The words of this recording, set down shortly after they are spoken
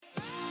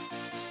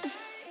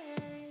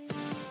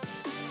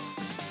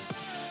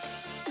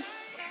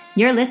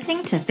You're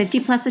listening to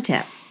 50 Plus a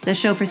Tip, the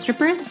show for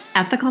strippers,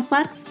 ethical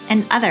sluts,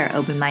 and other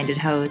open-minded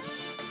hoes.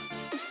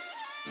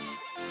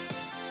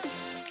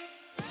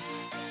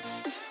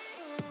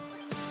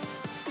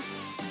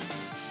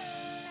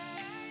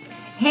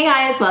 Hey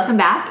guys, welcome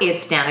back.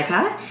 It's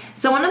Danica.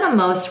 So one of the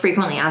most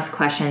frequently asked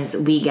questions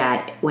we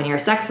get when you're a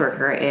sex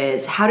worker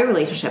is, how do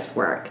relationships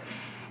work?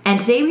 And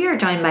today we are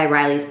joined by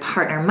Riley's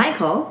partner,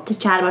 Michael, to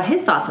chat about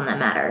his thoughts on that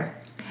matter.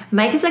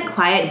 Mike is a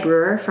quiet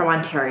brewer from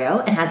Ontario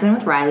and has been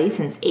with Riley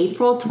since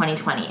April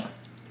 2020.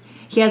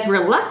 He has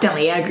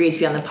reluctantly agreed to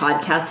be on the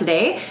podcast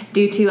today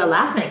due to a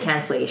last-minute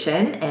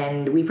cancellation,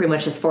 and we pretty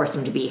much just forced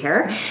him to be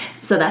here.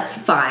 So that's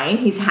fine.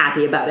 He's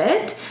happy about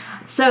it.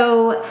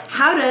 So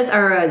how does a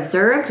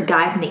reserved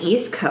guy from the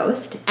East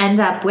Coast end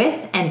up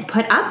with and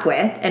put up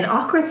with an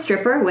awkward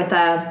stripper with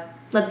a,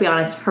 let's be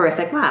honest,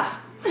 horrific laugh?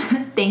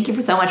 Thank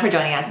you so much for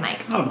joining us,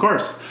 Mike. Oh, of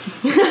course.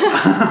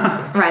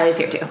 Riley's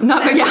here too.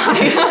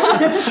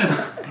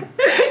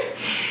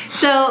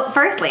 So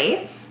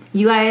firstly,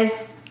 you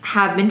guys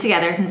have been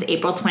together since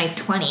April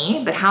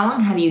 2020, but how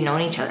long have you known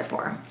each other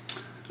for?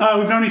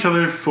 We've known each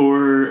other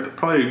for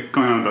probably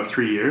going on about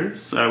 3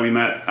 years. We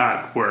met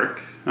at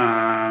work,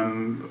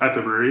 at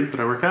the brewery that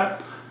I work at.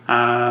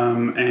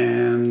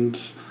 And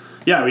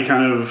yeah, we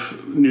kind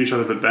of knew each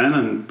other but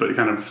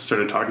kind of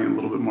started talking a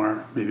little bit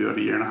more maybe about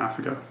 1.5 years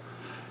ago.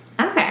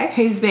 Okay.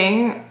 He's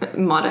being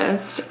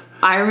modest.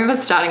 I remember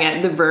starting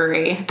at the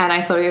brewery and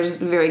I thought he was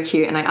very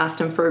cute and I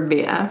asked him for a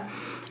beer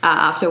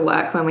after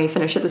work when we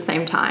finished at the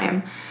same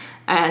time.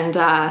 And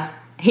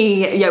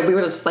we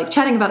were just like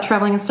chatting about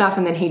traveling and stuff,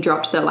 and then he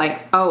dropped the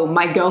like, oh,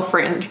 my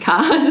girlfriend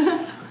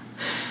card.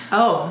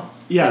 Oh.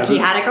 Yeah. Like he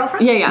had a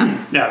girlfriend?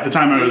 Yeah. Yeah, at the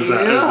time I was in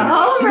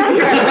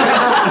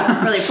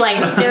Really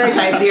playing the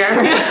stereotypes here.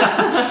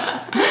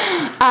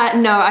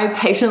 No, I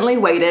patiently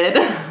waited.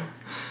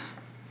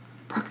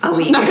 A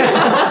week. No.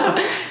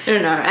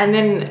 And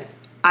then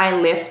I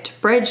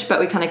left Bridge, but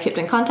we kind of kept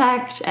in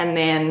contact, and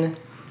then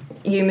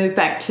you moved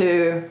back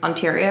to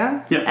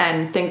Ontario,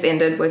 and things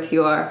ended with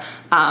your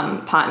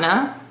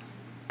partner.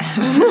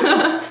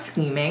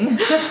 Scheming.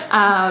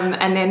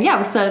 And then,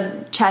 we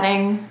started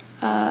chatting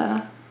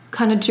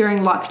kind of during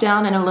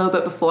lockdown and a little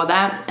bit before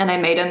that, and I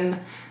made him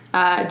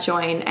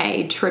join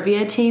a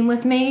trivia team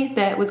with me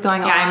that was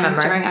going on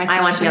during isolation.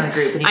 I want to be on the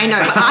group. I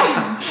know.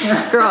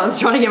 Girl, I was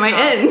trying to get my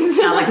ins.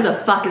 I was like, who the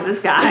fuck is this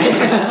guy?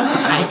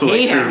 I also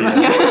hate like him.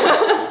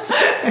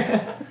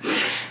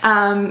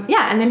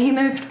 And then he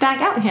moved back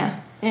out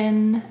here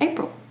in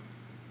April.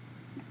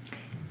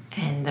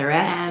 And the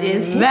rest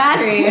is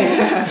history.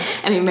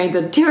 And he made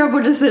the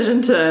terrible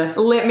decision to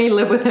let me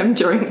live with him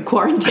during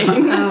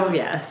quarantine. Oh,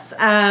 yes.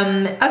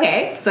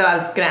 Okay, so I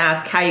was going to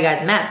ask how you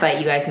guys met, but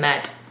you guys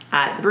met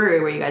at the brewery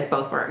where you guys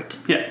both worked.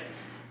 Yeah.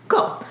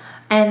 Cool.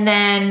 And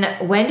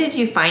then when did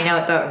you find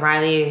out that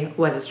Riley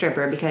was a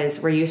stripper?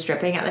 Because were you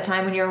stripping at the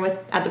time when you were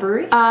at the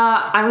brewery?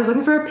 I was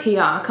working for a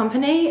PR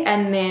company,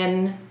 and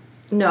then,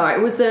 no,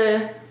 it was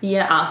the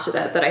year after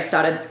that I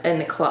started in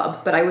the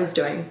club, but I was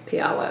doing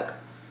PR work.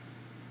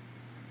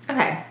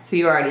 Okay, so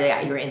you were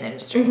already, you were in the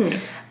industry.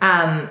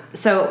 Mm-hmm.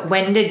 So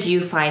when did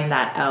you find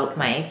that out,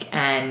 Mike,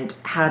 and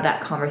how did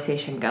that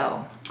conversation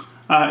go?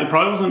 It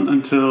probably wasn't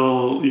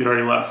until you'd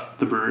already left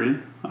the brewery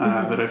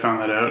that I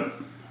found that out.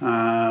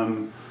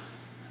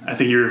 I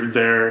think you were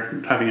there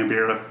having a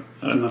beer with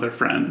another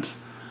friend,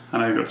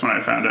 and I think that's when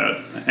I found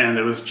out. And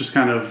it was just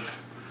kind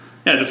of,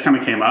 it just kind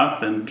of came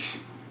up, and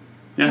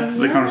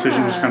the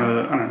conversation was kind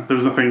of, I don't know, there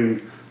was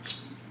nothing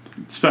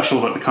special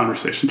about the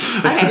conversation.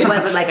 Okay,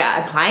 was it like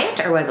a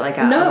client, or was it like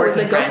a No, it was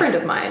a friend? girlfriend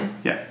of mine.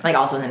 Yeah. Like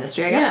also in the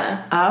industry, I guess?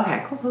 Yeah. Oh,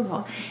 okay,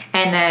 cool.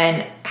 And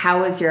then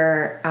how was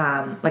your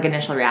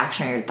initial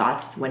reaction or your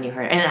thoughts when you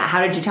heard it? And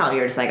how did you tell him?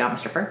 You were just like, I'm a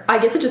stripper? I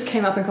guess it just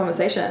came up in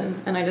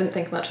conversation, and I didn't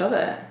think much of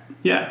it.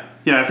 Yeah.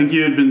 I think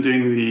you had been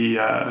doing the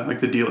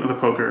the deal, the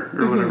poker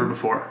or whatever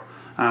before,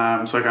 so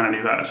I kind of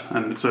knew that,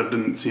 and so it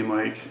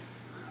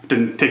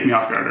didn't take me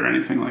off guard or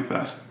anything like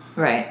that.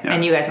 Right. Yeah.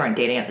 And you guys weren't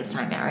dating at this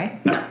time yet,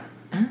 right? No.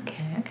 Okay.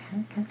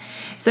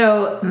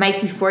 So,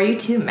 Mike, before you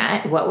two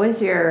met, what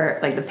was your,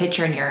 the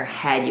picture in your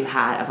head you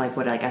had of,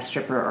 what a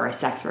stripper or a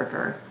sex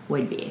worker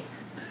would be?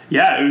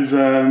 Yeah, it was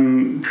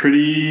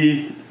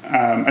pretty...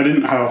 I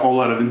didn't have a whole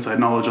lot of inside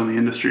knowledge on the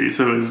industry,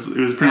 so it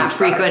was pretty much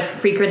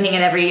frequenting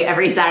it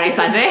every Saturday,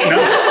 Sunday? No,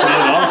 not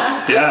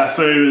at all. Yeah,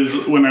 so it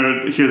was, when I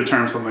would hear the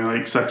term something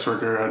like sex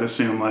worker, I'd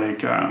assume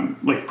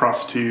like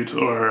prostitute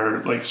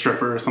or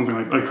stripper or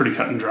something like pretty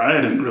cut and dry.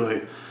 I didn't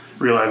really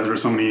realize there were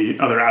so many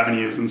other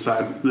avenues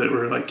inside that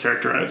were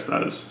characterized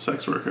as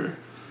sex worker.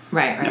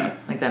 Right. Yeah.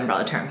 Like the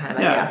umbrella term kind of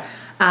idea.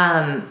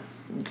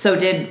 So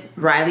did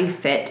Riley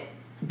fit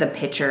the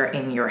picture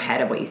in your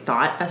head of what you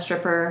thought a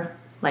stripper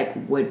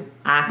would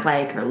act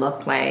like or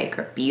look like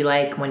or be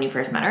like when you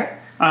first met her?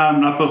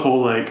 Not the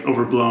whole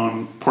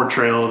overblown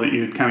portrayal that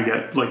you'd kind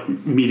of get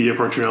media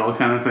portrayal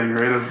kind of thing,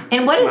 right?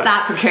 And what is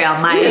that portrayal,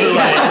 Mike?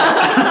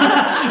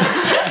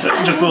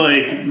 Just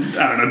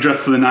I don't know,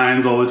 dressed to the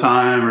nines all the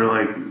time, or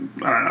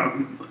I don't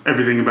know,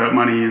 everything about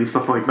money and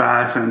stuff like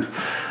that. And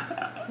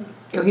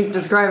Oh, he's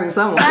describing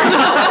someone.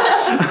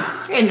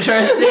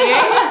 Interesting.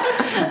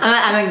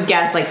 I'm gonna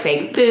guess like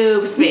fake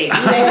boobs, fake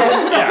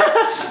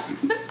lips.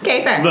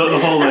 Okay, fair. The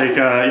whole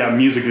like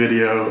music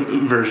video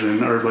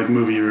version or like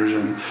movie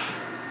version.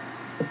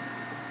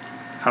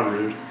 How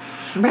rude.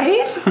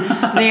 Right?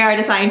 They are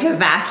deciding to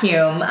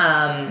vacuum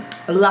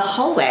the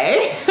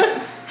hallway.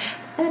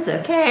 That's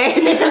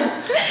okay.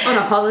 On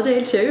a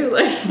holiday too,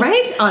 like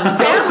Right? On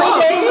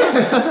family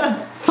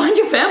day. find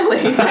your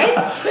family.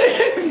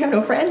 Right? You have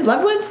no friends,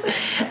 loved ones?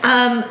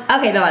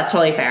 Okay, no, that's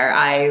totally fair.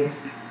 I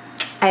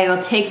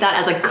will take that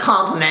as a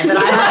compliment that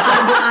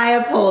I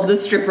uphold the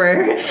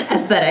stripper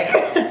aesthetic.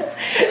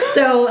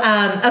 So,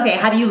 okay,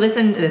 have you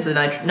listened, this is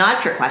not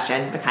a trick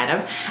question, but kind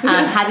of,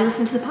 have you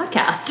listened to the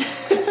podcast?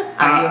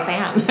 Are you a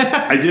fan?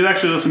 I did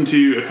actually listen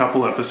to a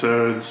couple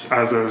episodes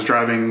as I was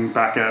driving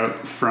back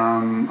out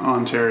from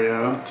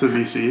Ontario to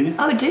BC.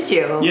 Oh, did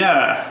you?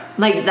 Yeah.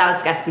 Like, that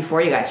was, I guess,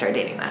 before you guys started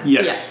dating then?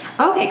 Yes.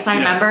 Okay, because I Yeah.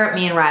 remember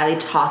me and Riley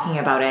talking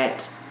about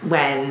it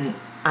when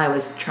I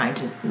was trying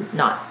to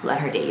not let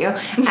her date you,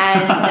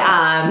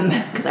 and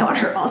because I want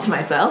her all to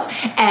myself.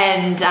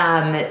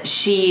 And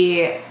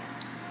she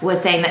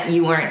was saying that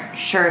you weren't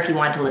sure if you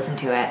wanted to listen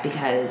to it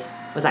because,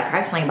 was that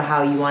correct? Something about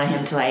how you wanted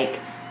him to like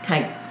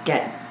kind of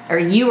get, or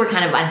you were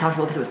kind of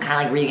uncomfortable because it was kind of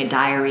like reading a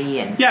diary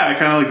and. Yeah, I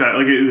kind of like that.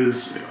 Like, it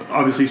was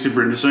obviously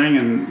super interesting,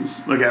 and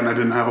again, I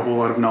didn't have a whole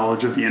lot of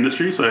knowledge of the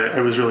industry, so I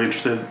was really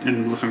interested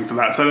in listening to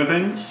that side of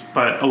things.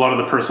 But a lot of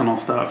the personal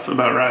stuff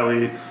about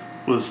Riley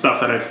was stuff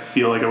that I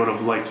feel like I would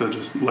have liked to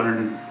just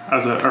learn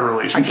as a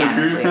relationship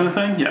group Organically. kind of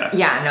thing. Yeah.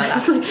 Yeah, no,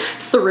 that's. Just like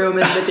threw him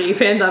in the deep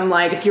end. I'm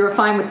like, if you're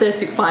fine with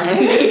this, you're fine with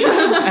me.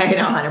 I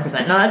know,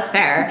 100%. No, that's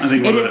fair. I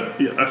think It one is. of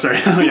the, yeah, sorry.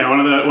 Yeah,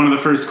 one of the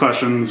first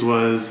questions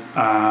was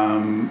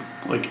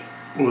like,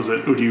 what was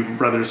it? Would you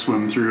rather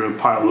swim through a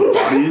pile of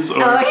bodies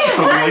or Oh, yeah.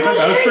 something like that?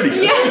 That was pretty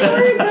good. Yes,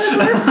 those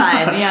were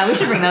fun. Yeah, we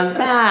should bring those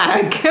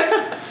back.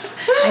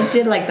 I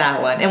did like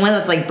that one. And one that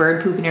was like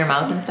bird poop in your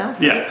mouth and stuff.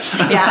 Yeah.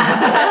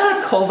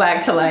 Yeah. Call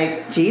back to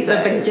like Jesus.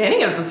 the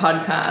beginning of the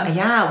podcast.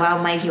 Yeah,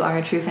 wow, Mike, you are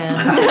a true fan.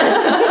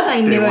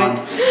 I knew Day one.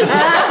 it.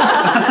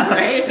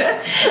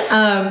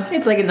 Right?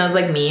 It's like in those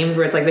like memes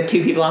where it's like the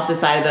two people off the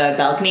side of the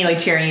balcony like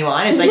cheering you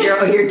on. It's like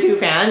your two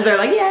fans. They're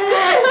like,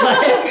 yes.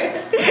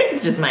 Like,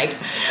 it's just Mike.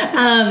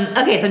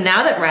 Okay, so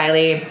now that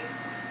Riley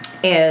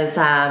is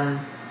a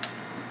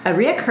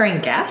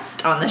reoccurring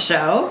guest on the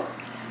show,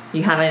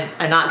 you haven't.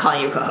 I'm not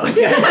calling you co-host.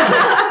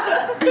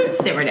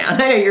 Simmer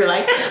down. I know you're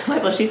like,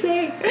 what will she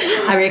say?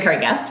 A reoccurring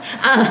guest.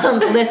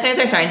 Listeners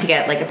are starting to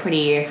get like a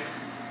pretty,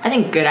 I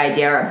think, good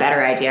idea or a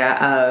better idea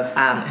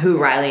of who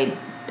Riley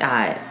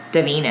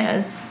Devine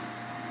is.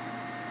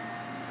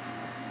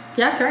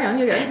 Yeah, carry on,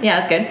 you're good. Yeah,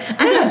 that's good.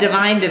 I don't know,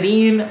 Divine,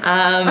 Devine.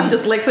 I'm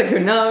dyslexic, who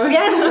knows?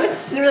 Yeah,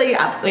 it's really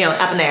up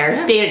in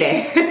there, day to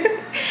day.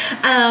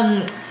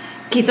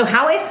 Okay, so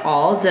how, if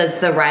all, does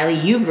the Riley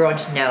you've grown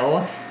to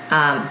know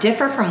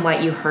differ from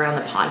what you heard on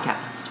the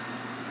podcast?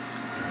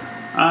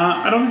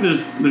 I don't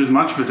think there's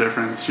much of a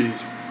difference.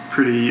 She's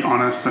pretty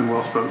honest and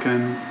well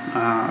spoken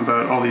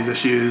about all these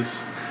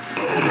issues.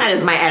 That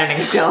is my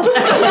editing skills.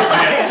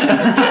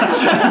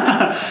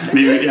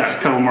 Maybe a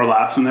couple more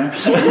laughs in there.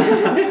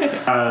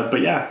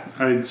 But yeah,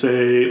 I'd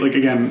say like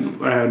again,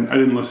 I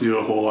didn't listen to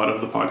a whole lot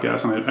of the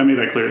podcast, and I made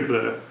that clear.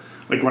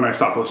 Like when I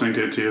stopped listening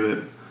to it too,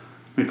 that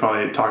we'd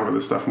probably talk about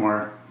this stuff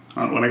more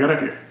when I got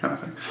out here, kind of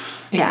thing.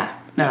 Yeah.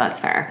 No,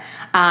 that's fair.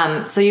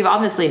 So you've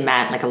obviously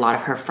met like a lot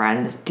of her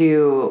friends.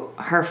 Do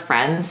her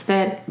friends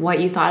fit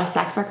what you thought a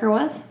sex worker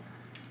was?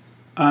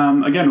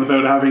 Again,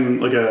 without having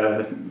like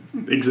a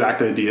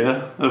exact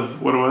idea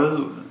of what it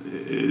was,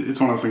 it's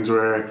one of those things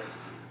where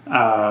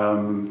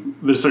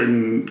there's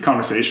certain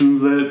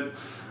conversations that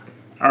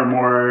are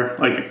more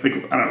like I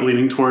don't know,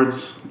 leaning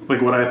towards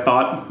like what I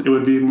thought it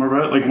would be more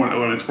about, like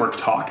when it's work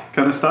talk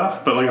kind of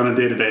stuff, but like on a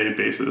day-to-day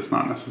basis,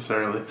 not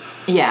necessarily.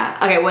 Yeah.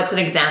 Okay, what's an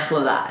example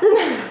of that?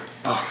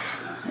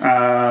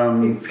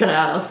 He's gonna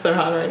out us so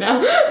hard right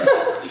now.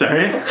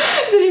 Sorry?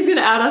 So he's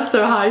gonna out us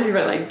so hard. He's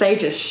gonna be like, they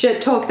just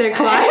shit talk their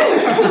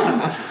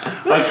clients.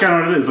 That's kind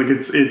of what it is. Like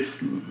it's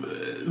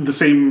the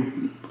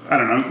same. I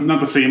don't know, not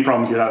the same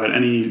problems you'd have at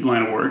any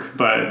line of work,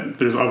 but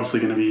there's obviously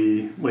going to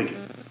be like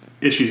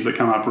issues that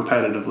come up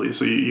repetitively.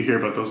 So you hear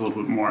about those a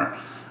little bit more.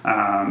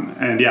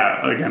 And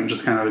yeah, again,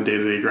 just kind of the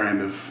day-to-day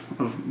grind of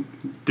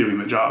doing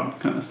the job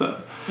kind of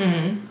stuff.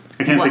 Mm-hmm.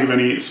 I can't think of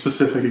any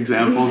specific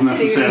examples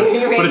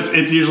necessarily, but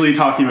it's usually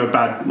talking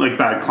about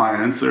bad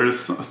clients or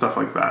stuff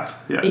like that.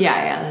 Yeah.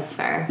 Yeah, that's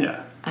fair.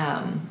 Yeah.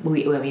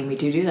 We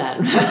do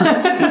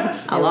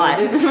that a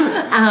lot.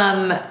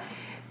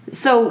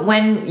 So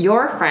when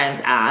your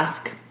friends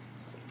ask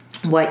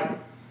what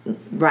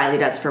Riley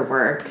does for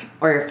work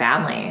or your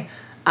family,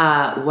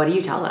 what do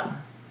you tell them?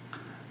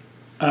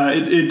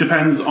 It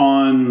depends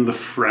on the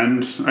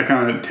friend. I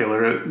kind of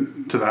tailor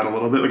it to that a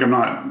little bit. Like I'm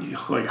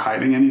not like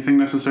hiding anything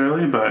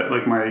necessarily, but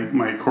like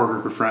my core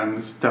group of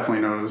friends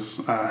definitely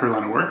knows her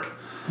line of work.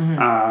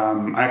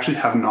 I actually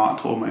have not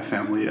told my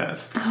family yet.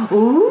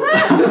 Ooh.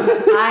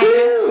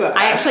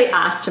 I actually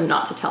asked him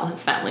not to tell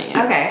his family.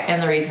 Okay,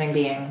 and the reasoning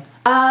being?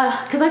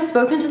 Because I've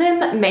spoken to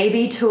them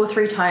maybe 2 or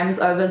 3 times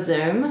over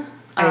Zoom.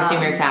 I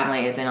assume your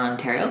family is in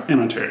Ontario? In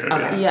Ontario,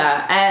 Okay.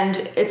 Yeah, and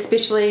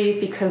especially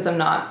because I'm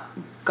not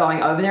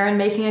going over there and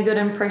making a good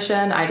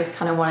impression, I just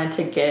kind of wanted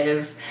to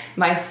give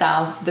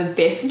myself the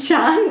best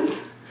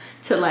chance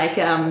to make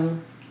a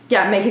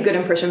good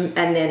impression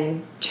and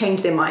then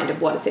change their mind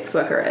of what a sex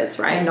worker is,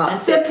 right? Not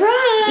surprise!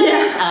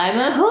 Yeah. I'm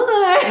a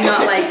whore!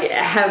 Not like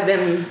have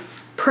them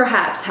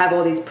perhaps have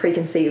all these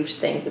preconceived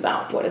things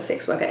about what a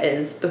sex worker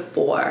is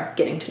before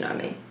getting to know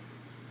me.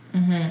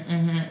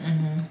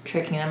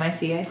 Tricking them, I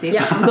see.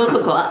 Yeah.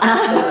 Cool.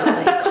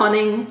 Absolutely.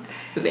 Conning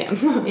them.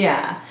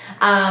 Yeah.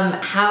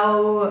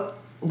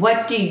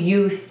 What do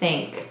you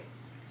think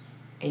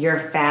your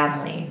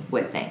family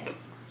would think?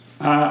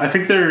 I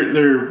think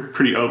they're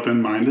pretty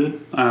open-minded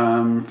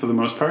for the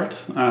most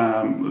part,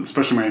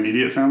 especially my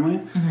immediate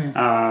family.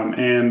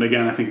 And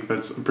again, I think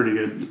that's a pretty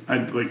good,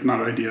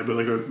 not idea,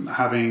 but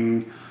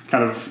having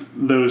kind of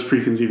those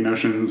preconceived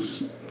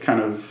notions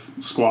kind of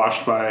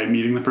squashed by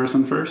meeting the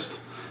person first,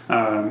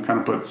 kind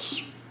of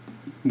puts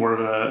more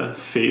of a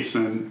face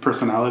and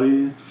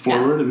personality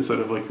forward instead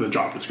of the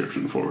job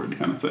description forward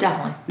kind of thing.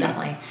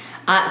 Definitely.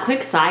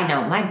 Quick side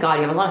note, my God,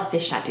 you have a lot of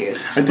fish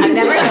tattoos. I do.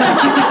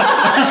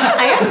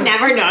 I have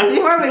never noticed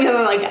before, but you have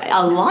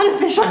a lot of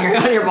fish on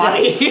your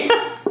body.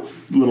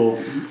 Little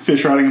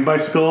fish riding a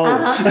bicycle.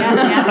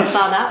 Yeah,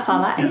 saw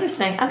that.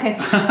 Interesting. Okay,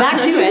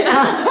 back to it.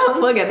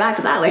 We'll get back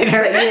to that later.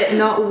 But yeah,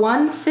 not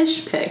one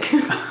fish pic.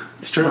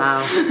 It's true.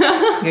 Wow,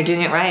 you're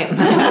doing it right.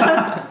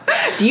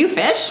 Do you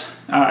fish?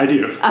 I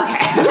do.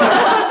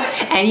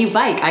 Okay. And you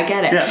bike, I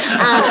get it. Yeah.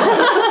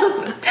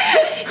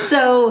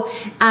 So,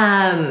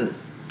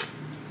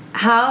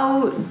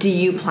 how do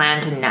you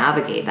plan to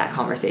navigate that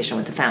conversation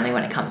with the family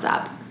when it comes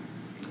up?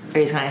 Are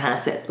you just going to kind of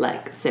sit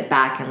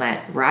back and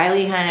let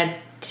Riley kind of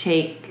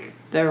take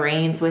the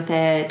reins with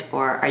it?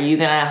 Or are you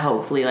going to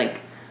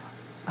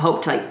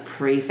hope to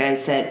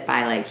preface it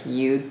by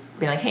you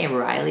being hey,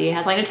 Riley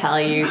has something to tell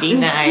you, be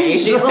nice.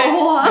 She's a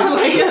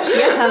whore. She's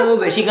a hoe,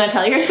 but she's going to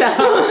tell you herself.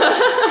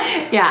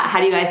 Yeah, how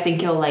do you guys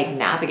think you'll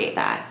navigate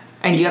that?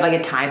 And do you have a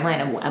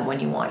timeline of when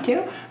you want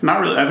to?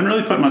 Not really. I haven't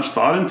really put much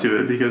thought into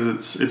it because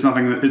it's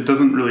nothing that it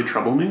doesn't really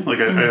trouble me. I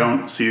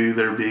don't see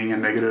there being a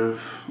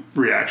negative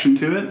reaction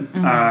to it.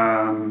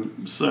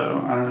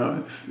 So I don't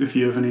know if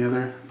you have any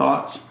other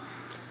thoughts.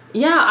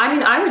 Yeah, I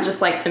mean, I would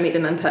just like to meet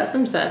them in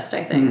person first,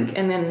 I think,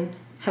 and then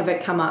have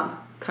it come up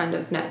kind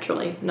of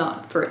naturally,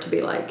 not for it to be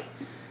An a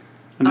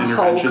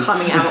whole intervention.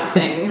 coming out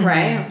thing,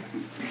 right?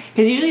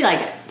 Because usually,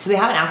 so they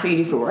have an app for you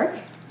to do for work?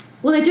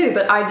 Well, they do,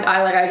 but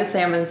I just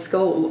say I'm in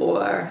school,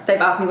 or they've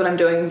asked me what I'm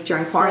doing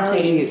during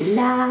quarantine. So you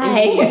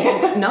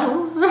lie.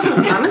 No,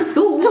 I'm in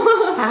school.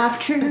 Half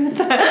truth.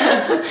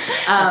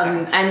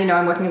 And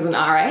I'm working as an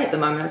RA at the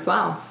moment as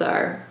well,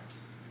 so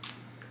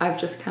I've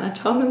just kind of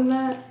told them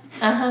that.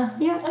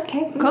 Yeah,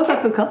 okay. Cool.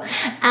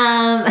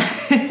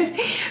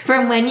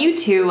 From when you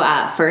two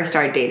first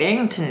started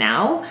dating to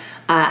now,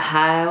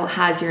 how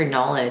has your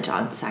knowledge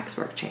on sex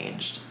work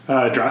changed?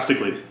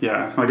 Drastically,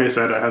 yeah. Like I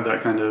said, I had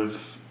that kind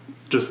of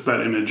just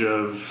that image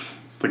of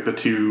the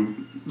two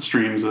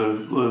streams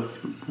of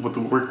what the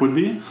work would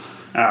be,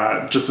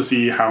 just to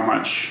see how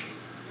much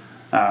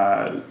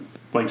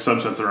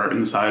subsets there are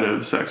inside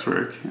of sex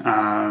work,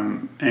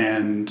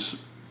 and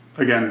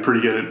again,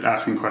 pretty good at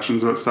asking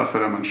questions about stuff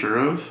that I'm unsure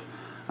of,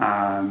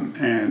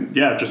 and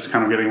yeah, just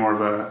kind of getting more of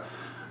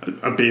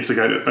a basic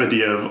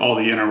idea of all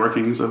the inner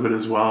workings of it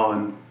as well,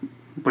 and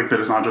that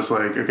it's not just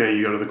okay,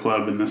 you go to the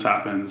club and this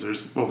happens.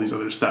 There's all these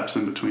other steps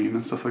in between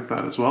and stuff like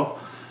that as well.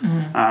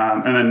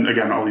 And then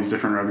again, all these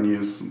different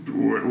revenues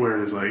where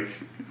it is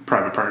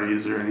private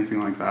parties or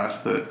anything like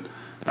that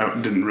I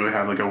didn't really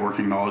have a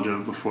working knowledge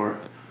of before.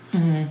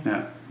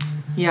 Yeah.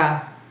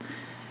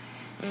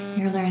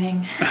 You're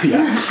learning.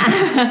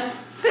 Yeah.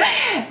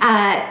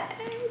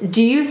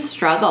 Do you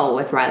struggle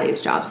with Riley's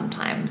job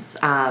sometimes?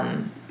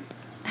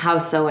 How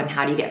so, and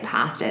how do you get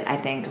past it? I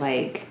think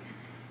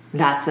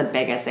that's the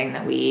biggest thing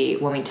that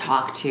when we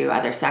talk to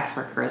other sex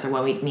workers, or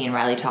when me and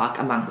Riley talk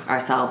amongst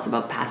ourselves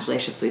about past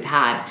relationships we've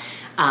had,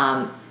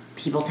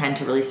 people tend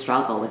to really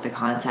struggle with the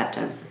concept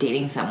of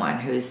dating someone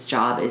whose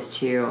job is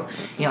to,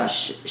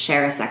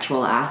 share a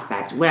sexual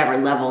aspect, whatever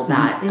level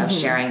that of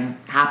sharing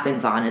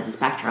happens on is a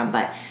spectrum,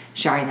 but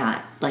sharing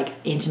that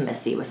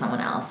intimacy with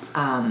someone else.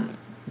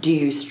 Do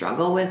you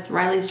struggle with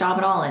Riley's job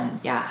at all? And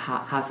yeah,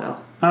 how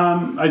so?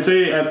 I'd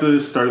say at the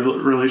start of the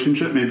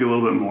relationship, maybe a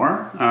little bit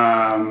more.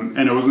 And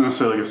it wasn't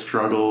necessarily a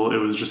struggle. It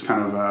was just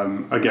kind of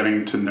a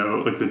getting to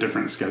know the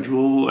different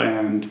schedule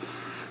and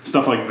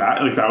stuff like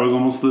that. That was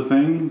almost the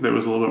thing that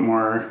was a little bit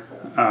more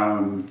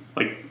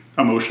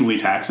emotionally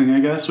taxing, I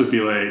guess, would be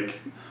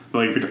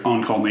the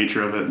on-call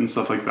nature of it and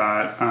stuff like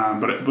that.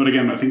 But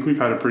again, I think we've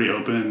had a pretty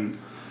open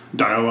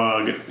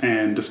dialogue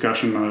and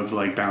discussion of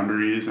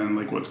boundaries and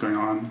what's going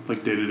on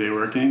day-to-day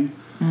working.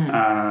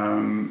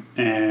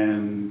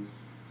 And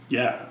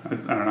yeah, I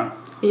don't know.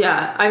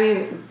 Yeah, I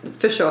mean,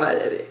 for sure.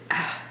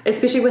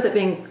 Especially with it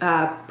being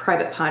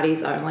private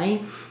parties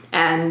only,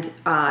 and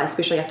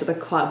especially after the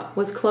club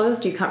was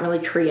closed, you can't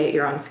really create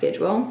your own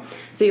schedule.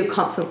 So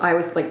I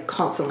was like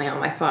constantly on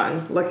my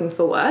phone looking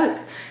for work,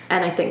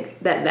 and I think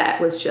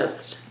that was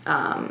just,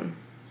 I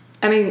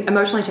mean,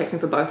 emotionally taxing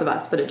for both of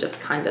us, but it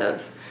just kind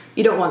of,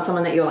 you don't want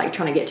someone that you're like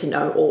trying to get to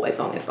know always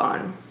on their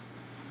phone.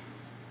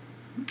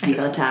 I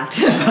feel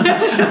attacked.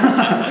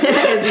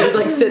 As he was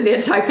like sitting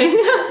there typing.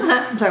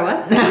 Sorry,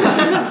 what?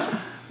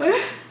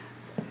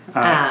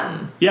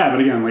 Yeah,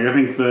 but again, like I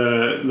think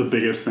the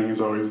biggest thing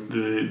is always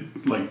the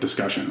like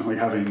discussion, like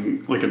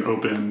having like an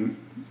open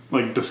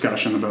like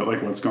discussion about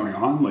like what's going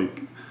on.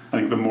 Like I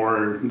think the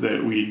more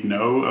that we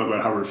know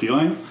about how we're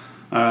feeling,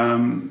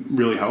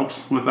 really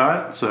helps with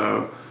that.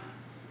 So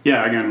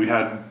yeah, again, we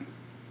had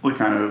like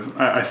kind of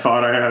I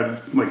thought I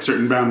had like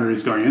certain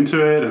boundaries going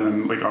into it, and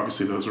then like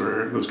obviously those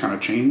kind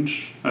of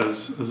change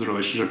as the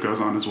relationship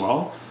goes on as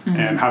well.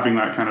 And having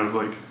that kind of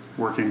like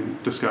working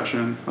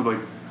discussion of like,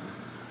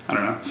 I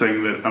don't know,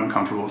 saying that I'm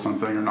comfortable with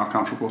something or not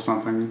comfortable with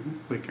something,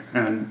 like,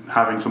 and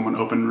having someone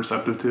open and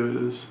receptive to it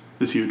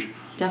is huge.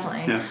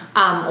 Definitely.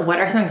 Yeah. What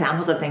are some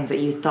examples of things that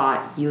you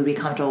thought you would be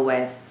comfortable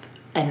with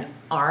and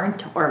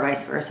aren't, or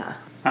vice versa?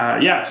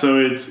 Yeah, so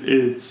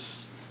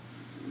it's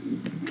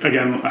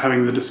again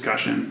having the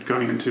discussion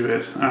going into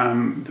it,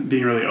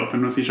 being really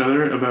open with each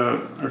other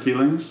about our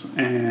feelings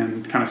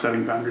and kind of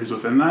setting boundaries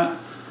within that,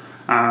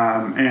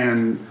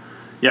 and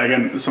yeah,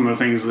 again, some of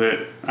the things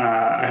that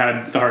I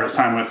had the hardest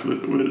time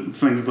with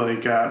things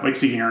like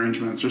seeking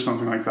arrangements or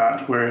something like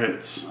that, where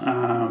it's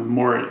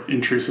more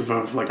intrusive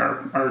of like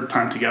our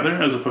time together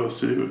as opposed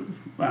to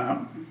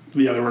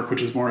the other work,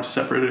 which is more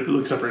separated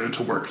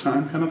to work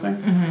time kind of thing.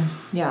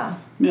 Mm-hmm. Yeah.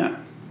 Yeah.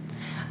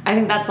 I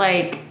think that's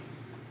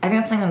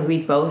something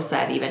we both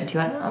said even too.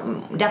 I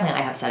don't know, definitely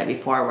I have said it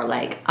before, where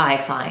like I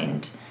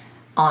find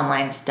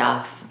online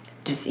stuff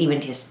just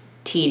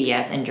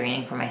tedious and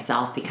draining for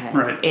myself, because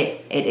right.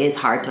 it is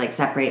hard to like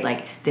separate,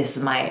 like this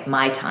is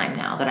my time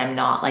now that I'm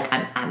not like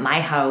I'm at my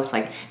house.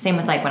 Like same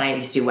with like when I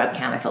used to do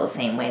webcam, I felt the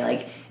same way.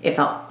 Like it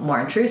felt more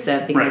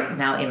intrusive because right. it's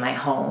now in my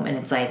home, and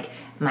it's like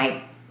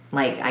my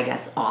like I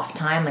guess off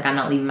time. Like I'm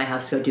not leaving my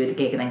house to go do the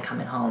gig and then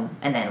coming home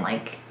and then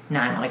like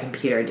now I'm on a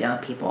computer dealing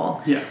with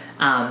people. Yeah.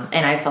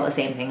 And I felt the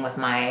same thing with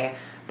my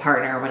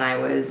partner when I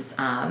was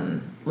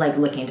like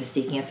looking into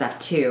seeking and stuff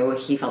too.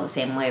 He felt the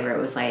same way, where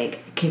it was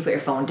like, can you put your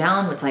phone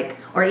down? It's like,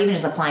 or even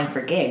just applying for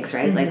gigs,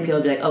 right? Mm-hmm. Like people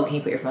would be like, oh, can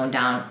you put your phone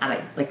down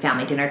at like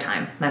family dinner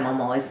time? My mom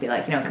will always be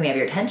like, can we have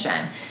your attention?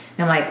 And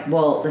I'm like,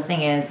 well, the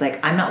thing is,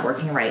 like, I'm not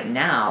working right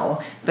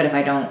now, but if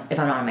I'm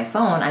not on my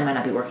phone, I might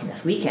not be working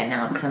this weekend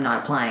now because I'm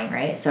not applying,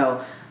 right?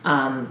 So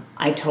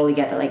I totally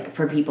get that, like,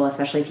 for people,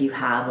 especially if you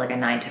have like a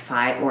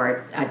 9-to-5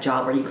 or a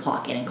job where you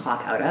clock in and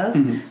clock out of,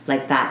 mm-hmm.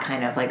 like that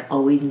kind of like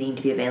always needing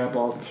to be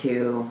available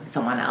to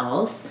someone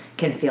else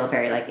can feel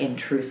very like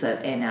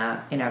intrusive in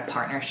a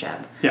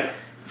partnership. Yeah.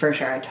 For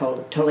sure, I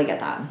totally get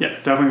that. Yeah,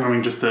 definitely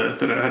something just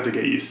that I had to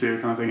get used to,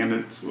 kind of thing. And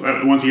it's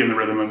once you get in the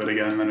rhythm of it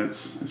again, then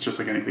it's just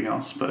like anything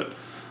else, but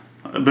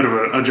a bit of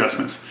an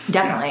adjustment.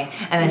 Definitely.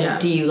 And then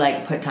do you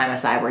like put time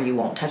aside where you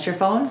won't touch your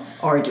phone,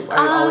 or are you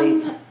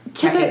always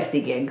checking to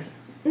see gigs?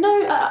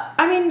 No,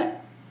 I mean,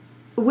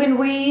 when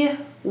we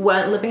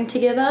weren't living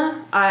together,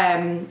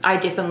 I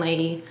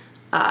definitely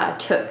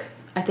took,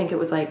 I think it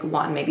was like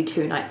 1, maybe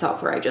 2 nights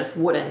off where I just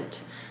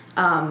wouldn't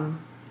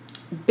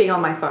be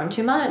on my phone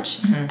too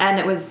much. Mm-hmm. And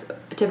it was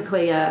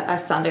typically a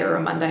Sunday or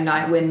a Monday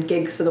night when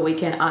gigs for the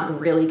weekend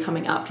aren't really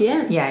coming up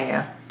yet.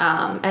 Yeah.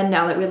 And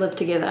now that we live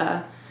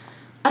together,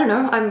 I don't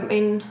know, I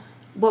mean,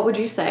 what would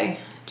you say?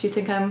 Do you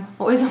think I'm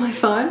always on my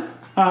phone?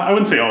 I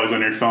wouldn't say always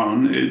on your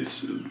phone.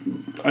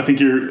 I think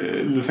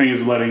the thing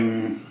is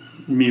letting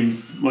me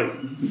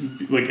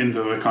like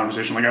into the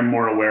conversation. Like I'm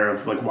more aware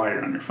of like why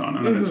you're on your phone,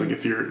 and then mm-hmm. it's like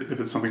if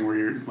it's something where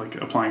you're like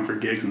applying for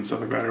gigs and stuff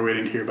like that, or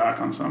waiting to hear back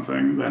on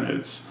something, then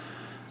it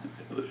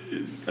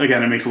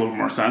makes a little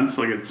more sense.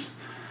 Like it's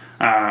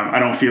I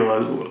don't feel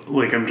as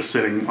like I'm just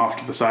sitting off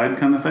to the side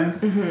kind of thing.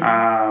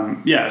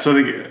 Mm-hmm. Yeah. So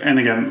I think, and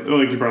again,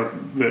 like you brought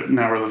up that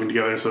now we're living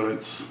together, so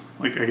it's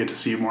like I get to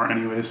see you more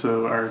anyway.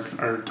 So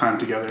our time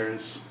together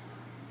is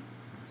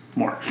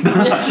more. Yeah.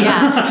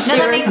 No,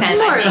 that makes sense.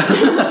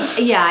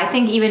 I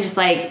think even just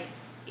like,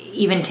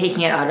 even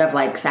taking it out of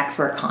like sex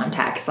work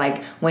context,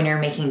 like when you're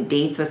making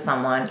dates with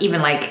someone,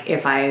 even like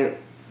if I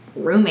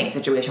roommate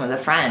situation with a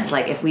friend,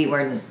 like if we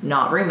were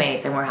not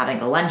roommates and we're having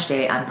a lunch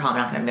date, I'm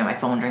probably not going to be on my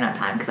phone during that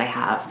time because I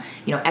have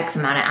X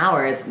amount of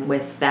hours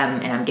with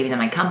them and I'm giving them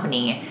my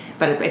company.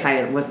 But if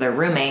I was their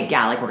roommate,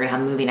 like we're gonna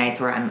have movie nights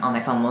where I'm on my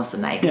phone most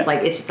of the night because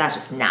like that's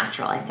just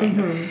natural, I think.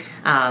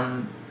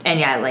 Mm-hmm.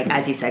 And like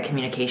as you said,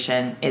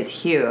 communication is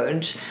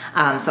huge.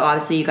 So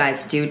obviously you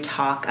guys do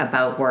talk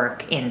about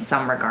work in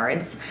some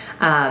regards.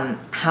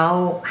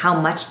 How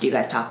much do you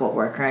guys talk about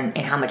work, and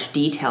how much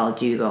detail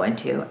do you go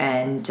into,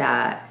 and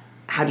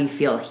how do you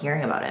feel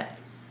hearing about it?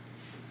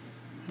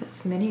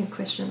 That's many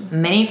questions.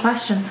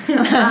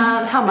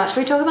 How much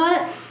we talk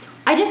about it?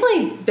 I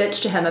definitely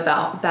bitch to him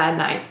about bad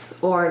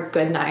nights or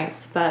good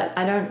nights, but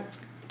I don't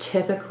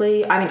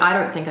typically, I mean, I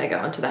don't think I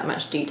go into that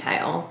much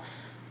detail.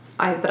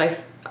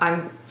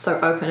 I'm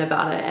so open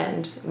about it,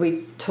 and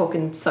we talk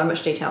in so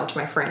much detail to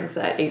my friends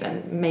that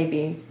even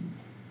maybe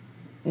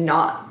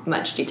not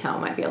much detail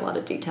might be a lot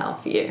of detail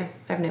for you.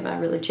 I've never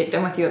really checked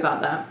in with you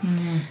about that.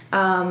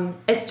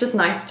 It's just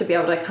nice to be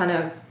able to kind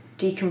of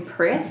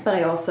decompress, but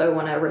I also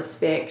want to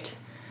respect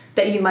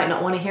that you might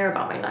not want to hear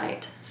about my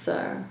night.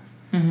 So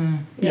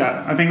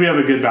yeah, I think we have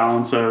a good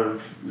balance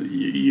of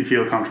you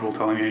feel comfortable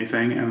telling me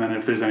anything, and then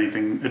if there's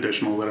anything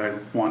additional that I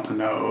want to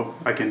know,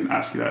 I can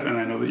ask you that, and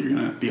I know that you're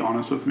going to be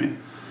honest with me.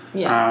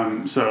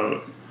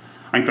 So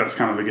I think that's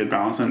kind of a good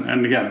balance.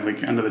 And again,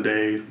 like, end of the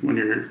day, when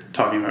you're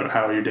talking about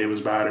how your day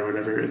was bad or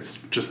whatever,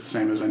 it's just the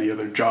same as any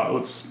other job.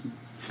 It's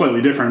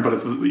slightly different,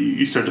 but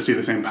you start to see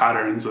the same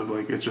patterns of,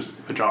 like, it's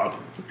just a job.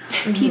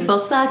 People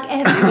suck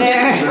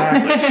everywhere.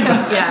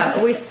 Exactly.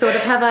 Yeah, we sort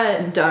of have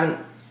a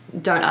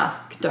don't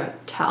ask, don't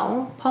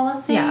tell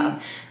policy,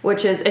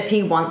 which is if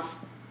he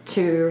wants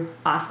to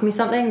ask me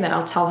something, then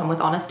I'll tell him with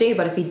honesty,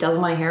 but if he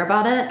doesn't want to hear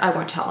about it, I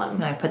won't tell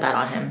him. I put that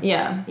on him.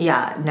 Yeah.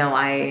 No,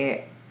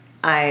 I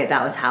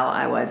that was how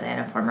I was in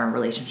a former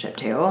relationship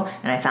too,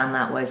 and I found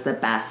that was the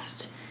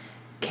best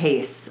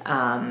case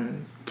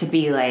to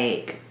be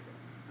like,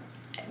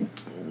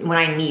 when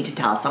I need to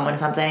tell someone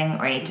something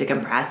or I need to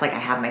compress, like, I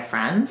have my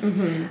friends,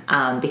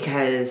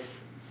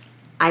 because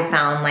I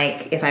found,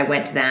 like, if I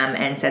went to them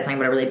and said something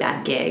about a really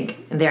bad gig,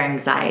 their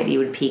anxiety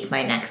would peak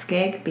my next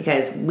gig,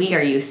 because we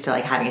are used to,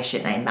 like, having a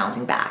shit night and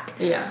bouncing back.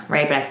 Yeah.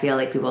 Right? But I feel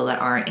like people that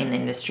aren't in the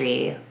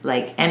industry,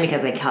 like, and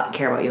because they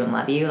care about you and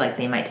love you, like,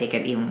 they might take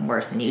it even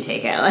worse than you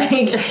take it, like,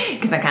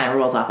 because that kind of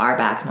rolls off our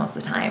backs most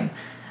of the time.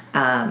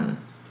 And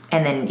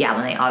then,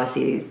 when they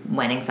obviously,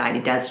 when anxiety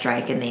does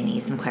strike and they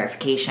need some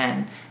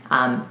clarification,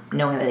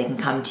 knowing that they can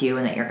come to you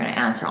and that you're going to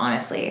answer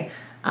honestly,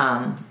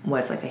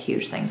 was, like, a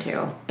huge thing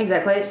too.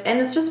 Exactly. And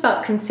it's just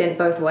about consent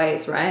both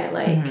ways, right?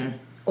 Like,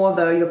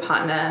 although your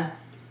partner,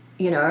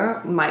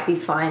 might be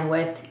fine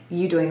with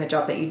you doing the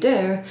job that you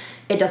do,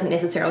 it doesn't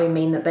necessarily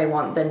mean that they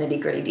want the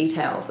nitty-gritty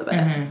details of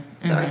it.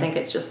 So I think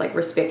it's just, like,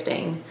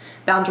 respecting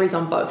boundaries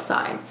on both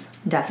sides.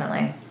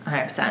 Definitely.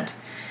 100%.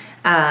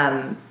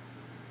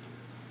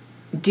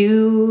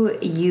 Do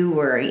you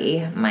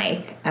worry,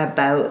 Mike,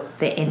 about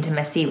the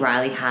intimacy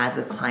Riley has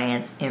with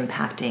clients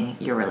impacting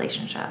your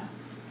relationship?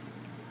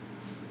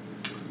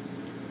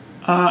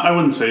 I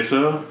wouldn't say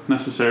so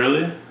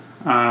necessarily.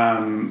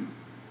 Again,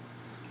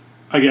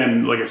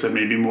 like I said,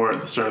 maybe more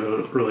at the start of the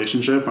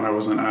relationship when I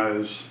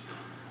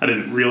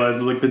didn't realize,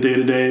 like, the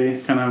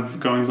day-to-day kind of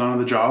goings on of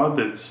the job.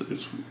 It's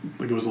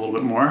like it was a little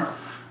bit more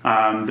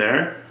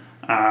there.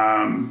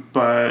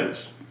 But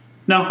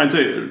no, I'd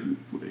say,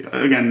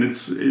 again,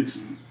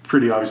 it's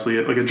pretty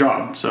obviously like a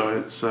job. So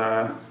it's,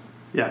 I'm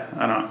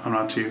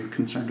not too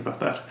concerned about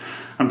that.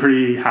 I'm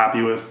pretty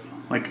happy with,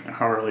 like,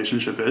 how our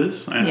relationship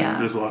is, and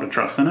there's a lot of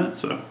trust in it,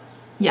 so.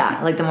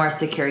 Yeah, like, the more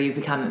secure you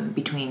become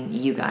between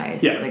you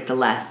guys, like, the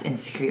less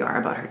insecure you are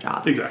about her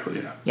job. Exactly,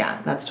 yeah.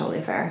 Yeah, that's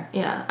totally fair.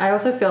 Yeah, I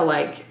also feel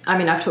like, I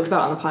mean, I've talked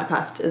about it on the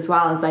podcast as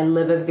well, as I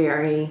live a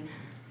very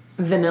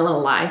vanilla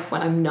life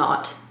when I'm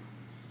not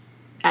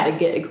at a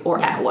gig or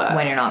at work.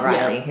 When you're not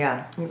Riley,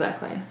 yeah.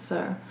 Exactly,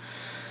 so.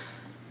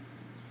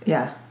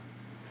 Yeah.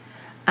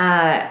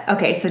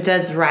 Okay, so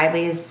does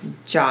Riley's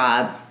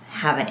job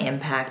have an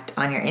impact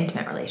on your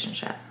intimate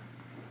relationship?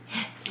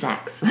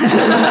 Sex. No,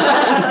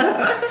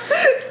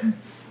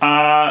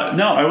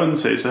 I wouldn't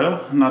say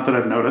so. Not that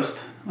I've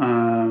noticed.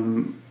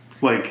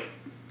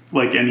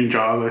 Like any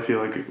job, I feel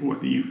like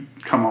you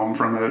come home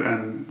from it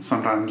and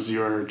sometimes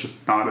you're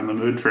just not in the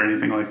mood for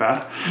anything like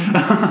that.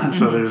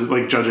 So there's,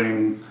 like,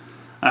 judging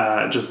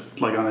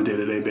just, like, on a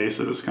day-to-day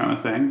basis kind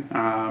of thing.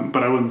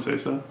 But I wouldn't say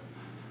so.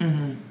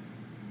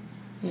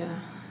 Yeah.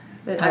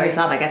 For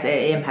yourself, I guess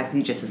it impacts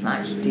you just as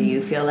much. Do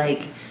you feel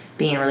like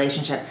being in a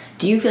relationship,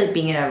 do you feel like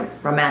being in a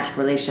romantic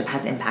relationship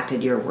has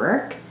impacted your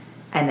work?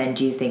 And then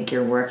do you think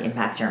your work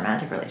impacts your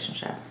romantic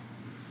relationship?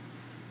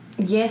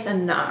 Yes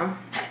and no.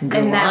 Go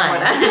in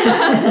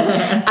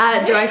that on.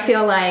 order. Do I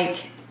feel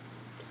like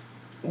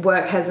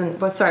work hasn't...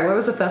 Well, sorry, what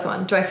was the first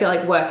one? Do I feel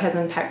like work has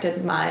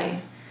impacted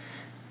my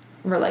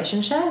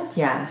relationship?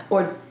 Yeah.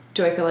 Or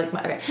do I feel like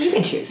my... Okay. You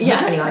can choose. Yeah.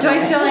 Which one you want Do to I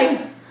go feel with?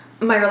 like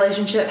my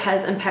relationship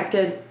has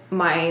impacted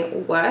my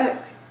work?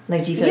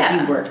 Like, do you feel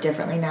like you work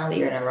differently now that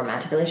you're in a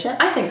romantic relationship?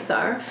 I think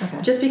so.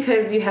 Okay. Just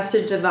because you have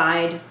to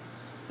divide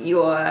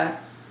your...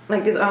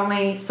 Like, there's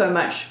only so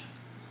much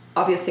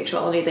of your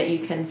sexuality that you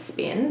can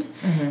spend.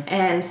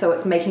 And so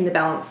it's making the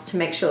balance to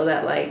make sure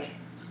that, like,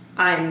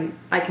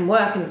 I can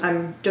work and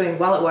I'm doing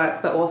well at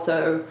work, but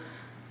also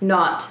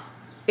not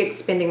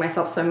expending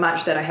myself so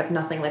much that I have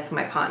nothing left for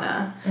my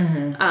partner.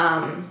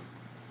 And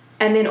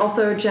then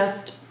also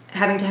just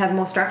having to have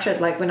more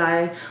structured. Like, when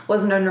I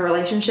wasn't in a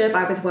relationship,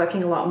 I was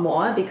working a lot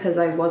more because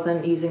I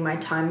wasn't using my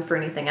time for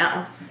anything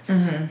else.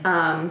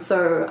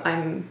 So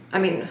I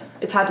mean,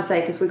 it's hard to say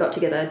because we got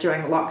together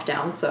during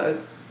lockdown, so,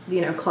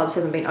 clubs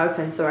haven't been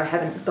open, so I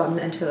haven't gotten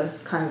into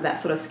kind of that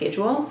sort of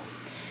schedule.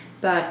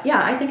 But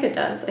yeah, I think it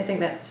does. I think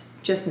that's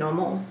just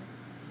normal.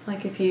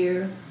 Like, if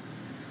you...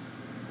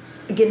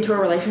 get into a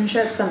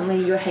relationship,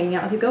 suddenly you're hanging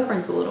out with your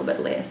girlfriends a little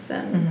bit less,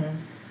 and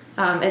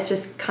it's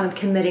just kind of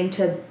committing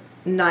to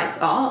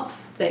nights off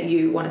that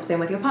you want to spend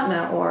with your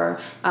partner, or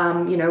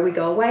we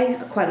go away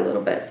quite a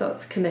little bit, so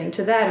it's committing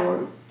to that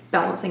or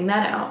balancing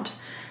that out.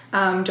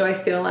 Do I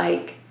feel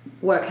like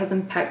work has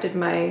impacted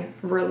my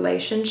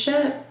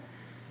relationship?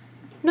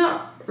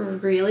 Not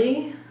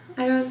really,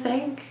 I don't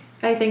think.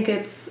 I think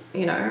it's,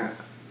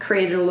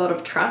 created a lot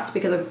of trust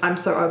because I'm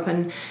so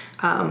open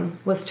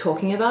with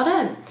talking about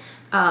it.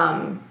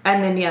 And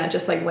then,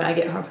 just like when I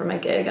get home from my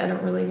gig, I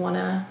don't really want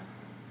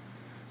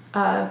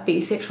to be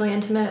sexually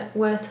intimate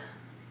with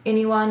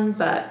anyone,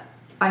 but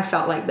I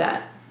felt like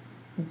that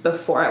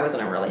before I was in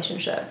a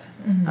relationship.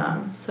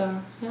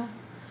 So, yeah.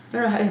 I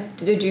don't know,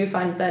 did you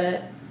find that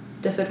it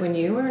differed when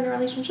you were in a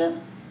relationship?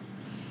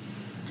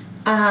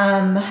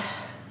 I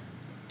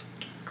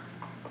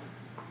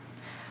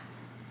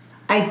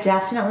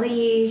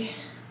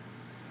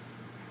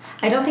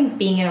don't think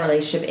being in a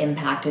relationship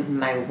impacted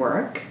my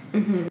work.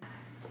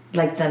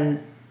 Like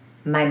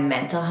my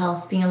mental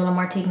health being a little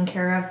more taken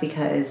care of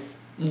because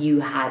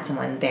you had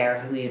someone there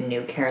who you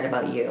knew cared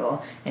about you,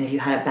 and if you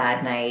had a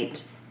bad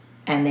night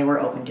and they were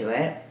open to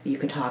it, you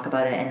could talk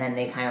about it, and then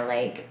they kind of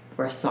like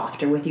were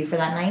softer with you for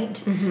that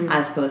night,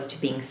 as opposed to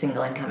being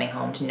single and coming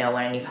home to no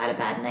one and you've had a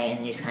bad night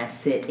and you just kind of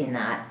sit in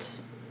that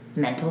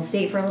mental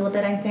state for a little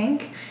bit, I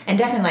think. And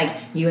definitely, like,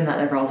 you and the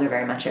other girls are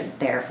very much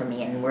there for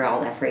me, and we're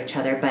all there for each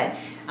other, but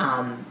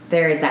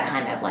there is that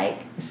kind of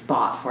like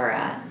spot for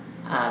a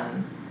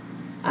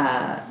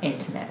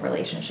intimate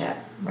relationship,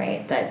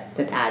 right, that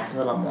adds a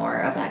little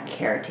more of that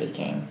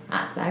caretaking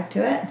aspect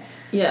to it.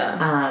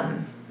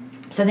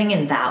 So I think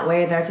in that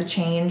way there's a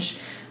change,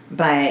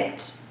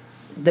 but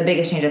the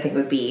biggest change I think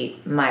would be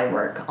my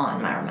work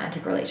on my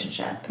romantic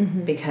relationship,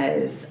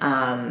 because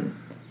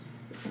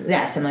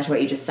similar to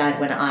what you just said,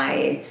 when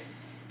I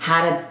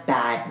had a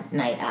bad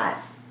night at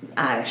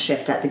a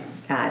shift at the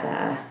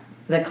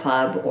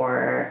club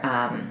or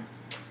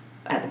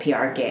at the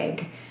PR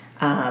gig,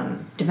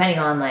 depending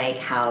on like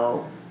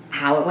how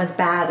it was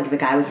bad, like if a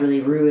guy was really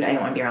rude, I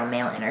didn't want to be around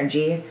male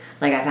energy.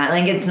 Like I found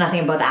like it's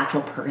nothing about the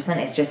actual person,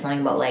 it's just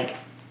something about like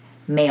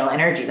male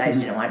energy that I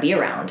just didn't want to be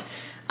around.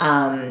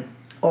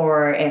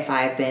 Or if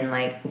I've been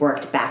like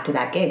worked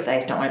back-to-back gigs, I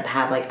just don't want to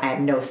have like I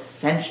have no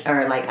sense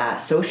or like a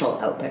social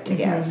output to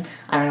give.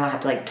 I don't even want to have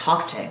to like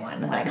talk to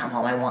anyone. When I come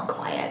home, I want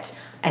quiet.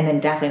 And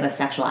then definitely the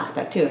sexual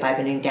aspect too. If I've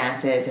been doing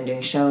dances and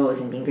doing shows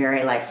and being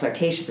very like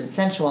flirtatious and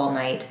sensual all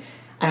night,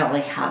 I don't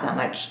really have that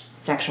much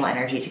sexual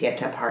energy to give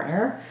to a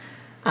partner.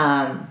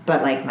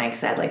 But like Mike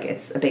said, like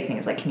it's a big thing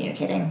is like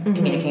communicating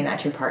that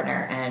to your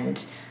partner,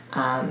 and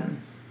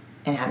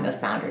having those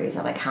boundaries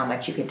of like how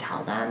much you can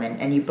tell them,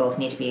 and you both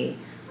need to be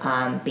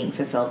being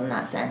fulfilled in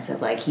that sense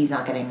of like he's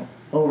not getting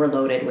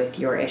overloaded with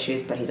your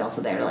issues, but he's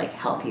also there to like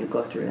help you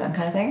go through them,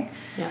 kind of thing.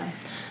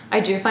 I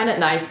do find it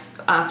nice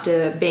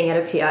after being at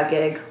a PR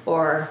gig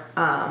or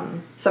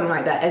something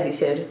like that, as you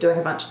said, doing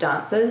a bunch of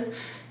dances,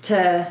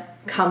 to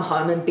come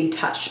home and be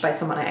touched by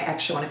someone I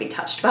actually want to be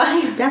touched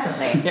by.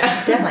 Definitely.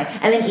 Definitely.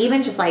 And then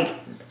even just like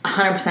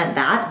 100%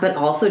 that, but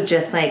also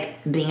just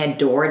like being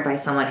adored by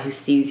someone who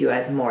sees you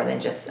as more than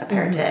just a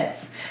pair of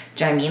tits.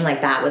 Do you know what I mean? Like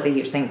that was a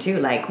huge thing too.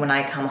 Like when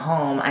I come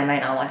home, I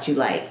might not want you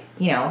like,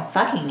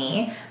 fucking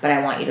me, but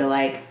I want you to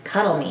like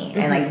cuddle me.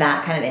 And like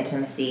that kind of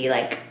intimacy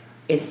like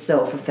is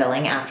so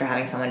fulfilling after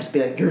having someone just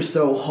be like, you're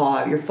so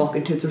hot, your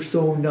fucking tits are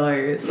so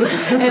nice.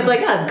 And it's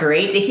like, that's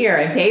great to hear.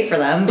 I paid for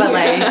them. But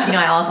like,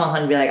 I also want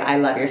someone to be like, I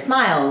love your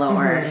smile,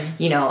 or,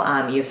 you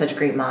have such a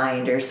great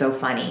mind, or so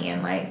funny,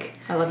 and like,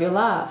 I love your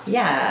laugh.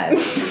 Yeah.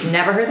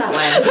 Never heard that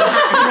one.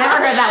 Never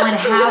heard that one.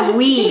 Have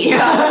we?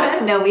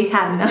 No, we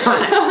have not.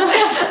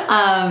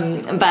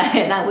 But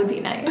that would be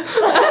nice.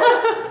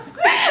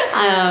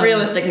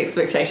 Realistic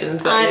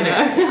expectations.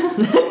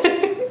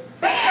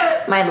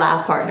 My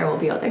laugh partner will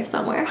be out there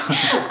somewhere.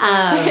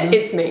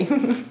 It's me.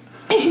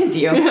 It is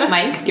you.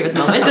 Mike, give us a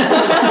moment.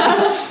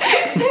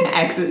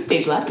 Exit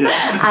stage left.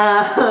 Yes.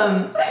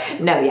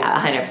 No,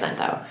 yeah, 100%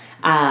 though.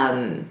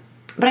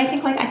 But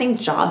I think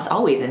jobs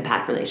always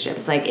impact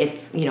relationships. Like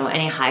if,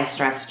 any high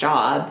stress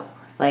job,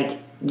 like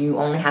you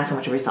only have so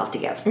much of yourself to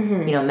give,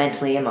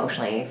 mentally,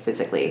 emotionally,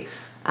 physically.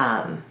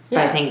 But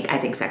I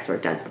think sex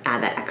work does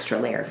add that extra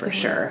layer for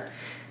sure.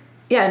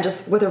 Yeah. And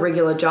just with a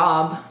regular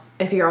job,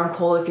 if you're on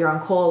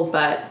call,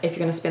 but if you're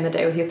going to spend the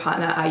day with your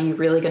partner, are you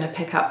really going to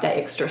pick up that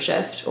extra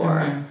shift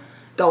or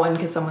go in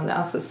because someone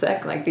else is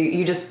sick? Like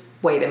you just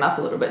weigh them up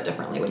a little bit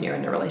differently when you're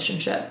in a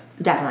relationship.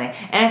 Definitely.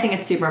 And I think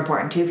it's super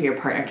important too for your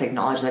partner to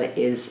acknowledge that it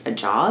is a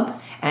job.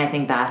 And I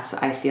think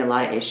I see a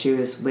lot of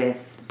issues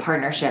with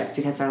partnerships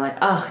because they're like,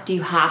 oh, do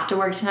you have to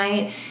work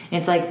tonight? And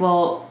it's like,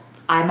 well,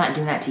 I'm not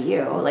doing that to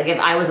you. Like if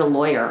I was a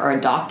lawyer or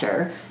a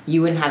doctor,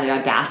 you wouldn't have the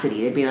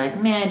audacity to be like,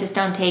 man, just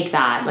don't take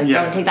that. Like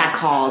don't take that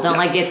call. Don't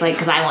like, it's like,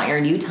 cause I want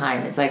your new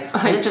time. It's like,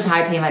 this is how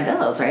I pay my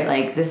bills, right?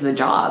 Like this is a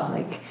job.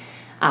 Like,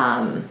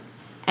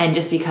 and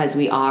just because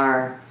we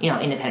are,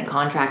 independent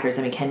contractors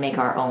and we can make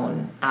our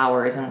own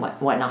hours and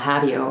what not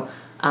have you,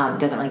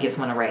 doesn't really give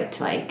someone a right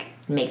to like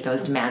make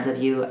those demands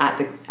of you at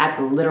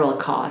the literal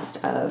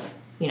cost of,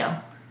 you know,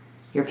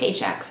 your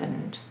paychecks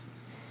and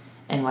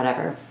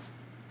whatever.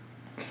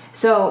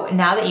 So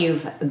now that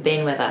you've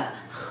been with a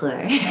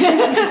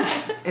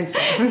It's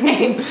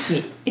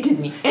it is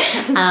me.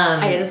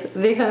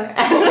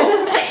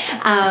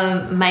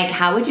 Mike,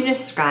 how would you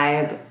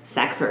describe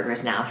sex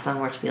workers now? If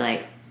someone were to be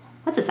like,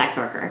 "What's a sex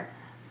worker?"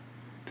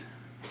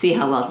 See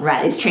how well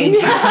Riley's trained.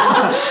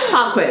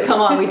 Pop quiz.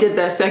 Come on, we did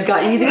this. I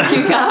got you the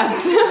cue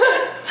cards.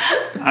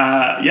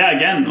 Yeah,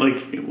 again,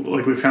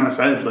 like we've kind of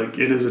said, like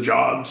it is a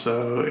job,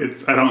 so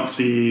I don't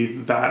see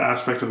that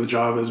aspect of the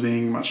job as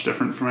being much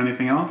different from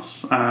anything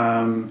else.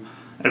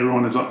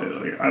 Everyone's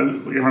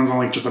on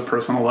like just a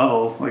personal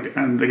level, like,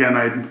 and again,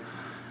 I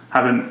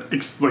haven't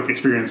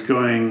experienced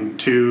going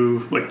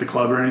to like the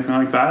club or anything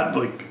like that.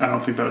 Like, I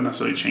don't think that would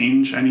necessarily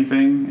change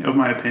anything of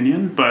my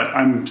opinion, but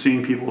I'm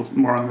seeing people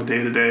more on the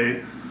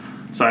day-to-day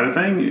side of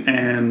thing,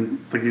 and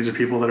like these are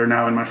people that are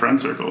now in my friend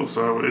circle,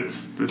 so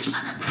it's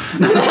just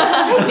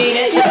Need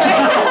it.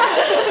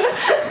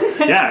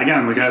 yeah,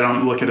 again, like I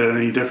don't look at it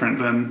any different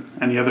than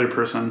any other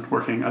person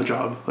working a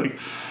job. Like,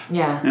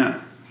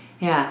 Yeah.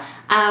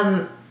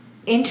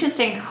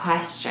 Interesting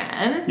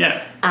question.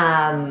 Yeah.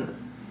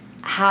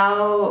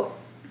 How?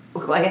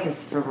 Well, I guess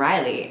it's for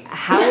Riley.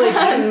 How would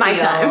you My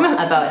feel time.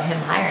 about him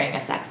hiring a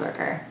sex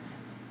worker?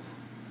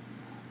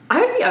 I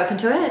would be open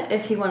to it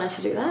if he wanted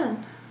to do that.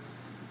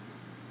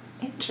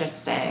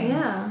 Interesting.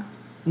 Yeah.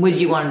 Would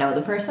you want to know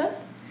the person?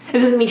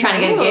 This is me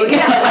trying to get a Ooh, gig.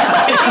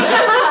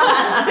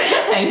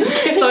 I'm just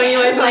kidding. So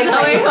anyways, Mike's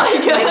like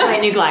my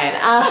new client.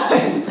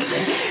 I'm just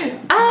kidding.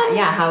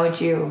 Yeah, how would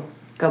you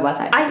go about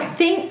that? I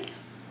think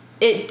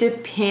it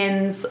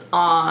depends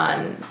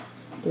on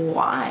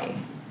why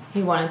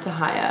he wanted to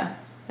hire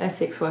a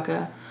sex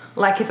worker.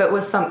 Like if it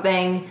was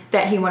something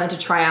that he wanted to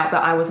try out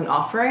that I wasn't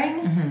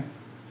offering,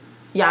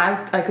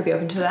 yeah, I could be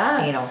open to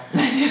that. You know.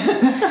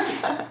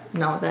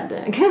 Not that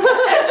dick.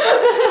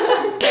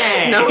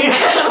 Okay. No.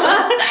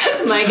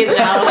 Mike is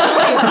now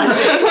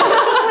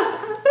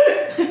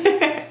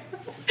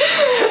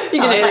You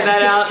can edit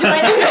that out. To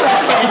my next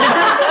question.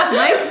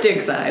 Mike's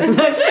dick size.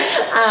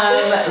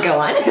 Go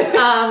on.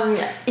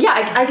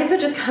 Yeah, I guess it'd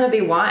just kind of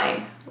be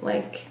why.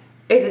 Like,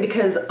 is it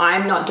because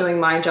I'm not doing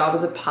my job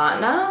as a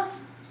partner?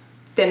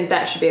 Then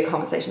that should be a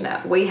conversation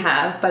that we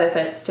have. But if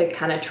it's to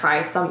kind of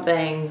try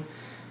something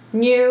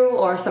new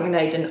or something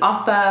that I didn't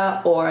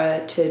offer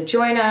or to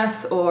join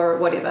us or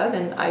whatever,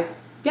 then I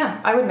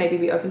would maybe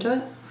be open to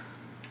it.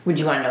 Would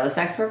you want to know a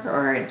sex worker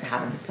or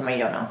have somebody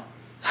you don't know?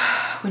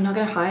 We're not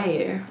going to hire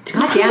you.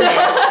 God damn it.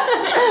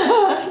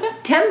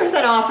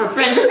 10% off for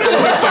friends and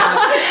family discount.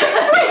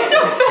 Friends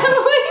and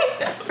family.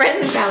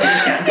 Friends and family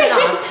discount. 10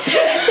 off.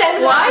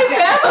 10% Why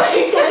off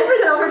family?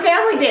 10% off for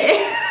family day.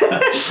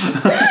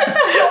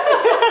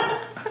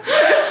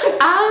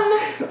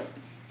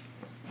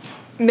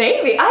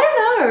 Maybe. I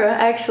don't know,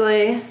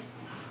 actually.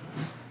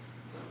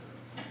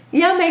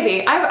 Yeah,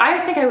 maybe. I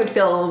think I would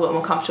feel a little bit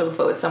more comfortable if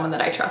it was someone that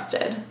I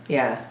trusted.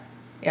 Yeah.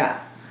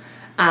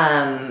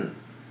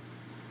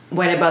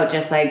 What about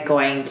just like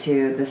going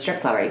to the strip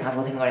club? Are you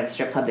comfortable with him going to the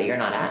strip club that you're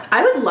not at?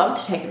 I would love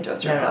to take him to a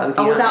strip club. with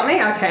you Oh, not without there.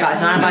 me? Okay. So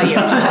it's not about you.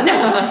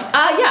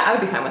 Yeah, I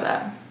would be fine with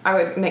that. I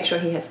would make sure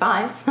he has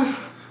fives. To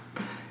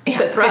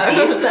throw.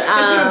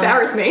 50s, to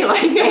embarrass me.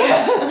 Like.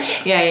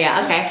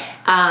 Yeah, okay.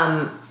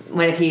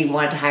 What if he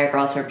wanted to hire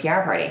girls for a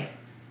PR party?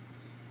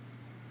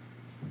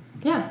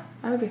 Yeah,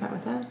 I would be fine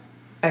with that.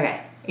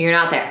 Okay. You're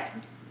not there.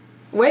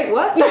 Wait,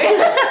 what? I'm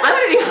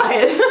gonna be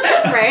hired.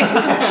 Right?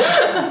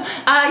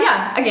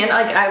 Yeah, again,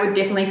 like I would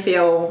definitely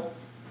feel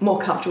more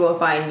comfortable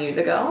if I knew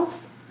the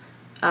girls.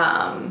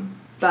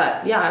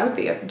 But yeah, I would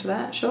be open to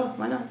that. Sure,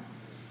 why not?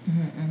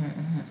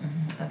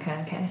 Okay,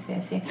 I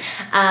see.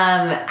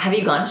 Have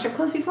you gone to strip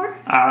clubs before?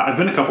 I've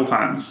been a couple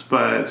times,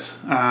 but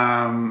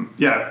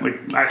yeah,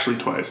 like actually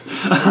twice.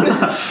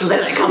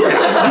 Literally a couple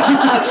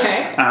times.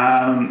 Okay.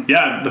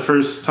 Yeah, the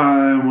first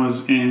time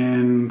was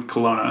in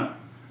Kelowna,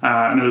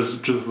 and it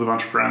was just with a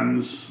bunch of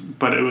friends,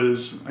 but it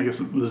was, I guess,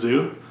 the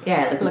zoo.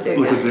 Yeah, Liquid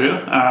Liquid Zoo.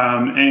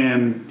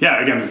 And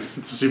yeah, again, it's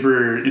a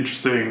super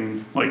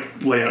interesting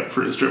like layout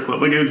for a strip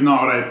club. Like it's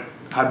not what I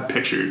had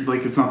pictured.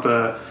 Like it's not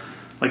the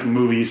like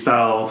movie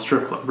style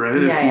strip club, right?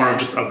 Yeah, it's more yeah. of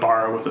just a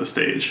bar with a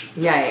stage.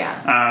 Yeah.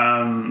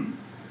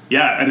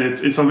 Yeah, and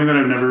it's something that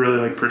I've never really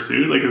like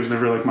pursued. Like it was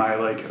never like my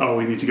like, oh,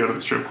 we need to go to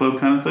the strip club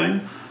kind of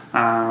thing.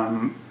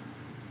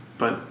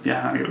 But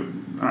yeah, I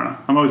don't know.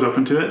 I'm always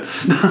open to it.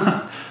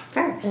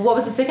 Fair. What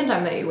was the second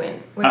time that you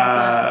went? When was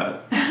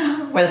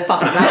that? Where the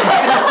fuck was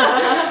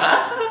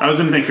that? I was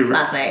in Vancouver.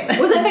 Last night.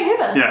 Was it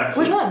Vancouver? Yeah.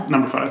 So Which one?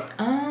 Number 5.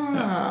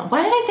 Ah,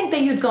 why did I think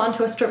that you'd gone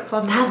to a strip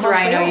club? That's where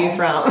I know you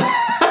from.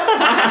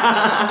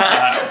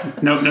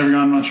 Nope, never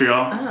gone to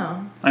Montreal.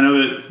 Oh. I know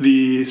that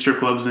the strip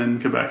clubs in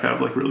Quebec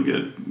have like really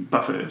good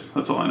buffets.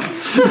 That's all I know.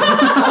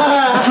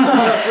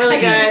 Really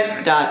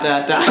good. Dot.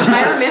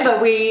 I remember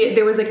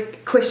there was a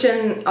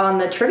question on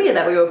the trivia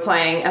that we were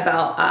playing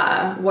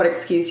about what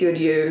excuse you would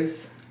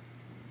use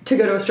to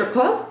go to a strip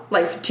club,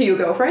 like to your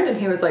girlfriend, and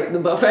he was like the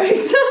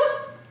buffets.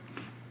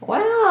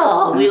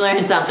 Well, we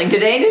learned something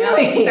today, didn't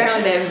we?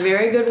 Apparently they have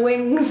very good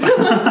wings.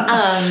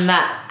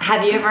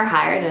 Have you ever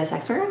hired a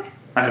sex worker?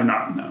 I have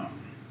not, no.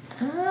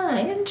 Ah,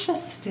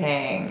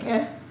 interesting.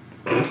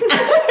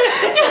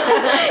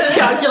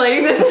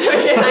 Calculating this.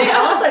 I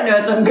also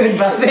know some good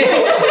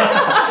buffet.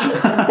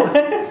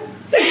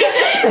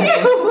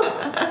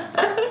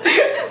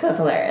 That's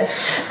hilarious.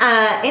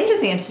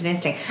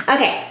 Interesting.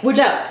 Okay, Would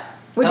you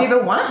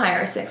ever want to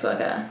hire a sex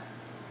worker?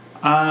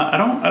 I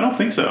don't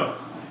think so.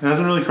 It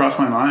hasn't really crossed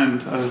my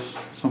mind as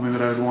something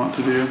that I would want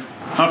to do.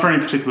 Not for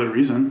any particular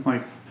reason.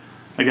 Like,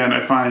 again, I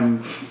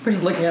find... We're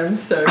just looking at him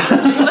so... I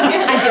feel like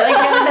you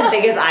have the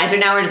biggest eyes right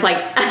now. We're just like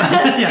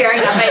staring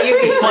up at you.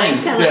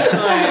 Explain. Tell us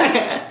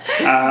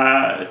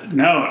more.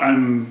 No,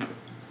 I'm...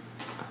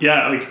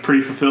 Yeah, like,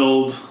 pretty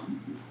fulfilled,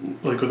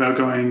 like, without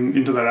going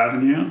into that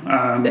avenue.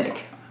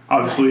 Sick.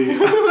 Obviously...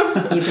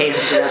 You paid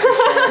for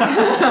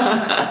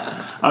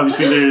that.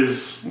 Obviously,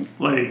 there's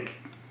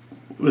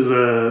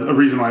a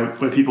reason why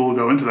people will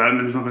go into that,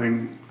 and there's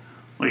nothing,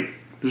 like,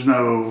 there's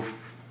no,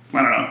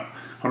 I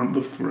don't know,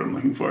 what's the word I'm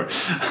looking for?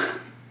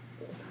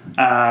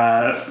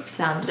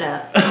 Sound it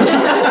up.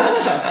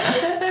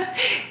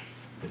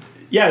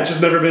 Yeah, it's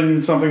just never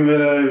been something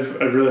that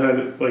I've really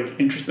had, like,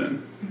 interest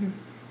in.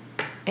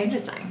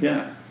 Interesting.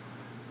 Yeah.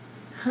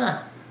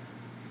 Huh.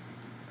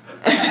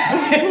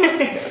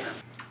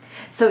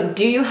 So,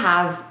 do you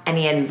have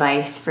any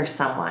advice for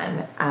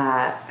someone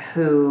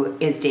who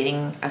is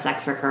dating a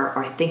sex worker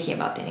or thinking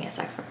about dating a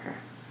sex worker?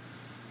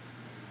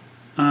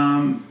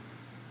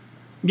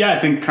 Yeah, I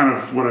think kind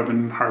of what I've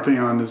been harping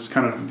on is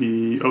kind of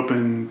the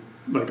open,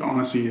 like,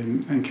 honesty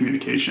and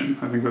communication.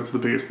 I think that's the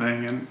biggest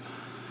thing. And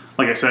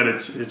like I said,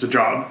 it's a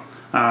job.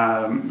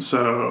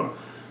 So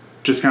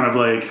just kind of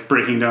like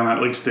breaking down that,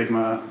 like,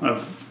 stigma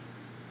of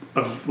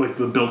like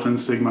the built-in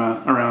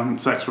stigma around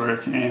sex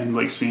work and,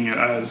 like, seeing it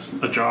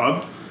as a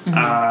job.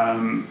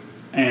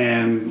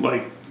 And,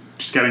 like,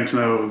 just getting to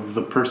know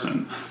the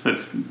person.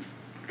 That's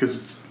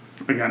because,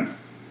 again,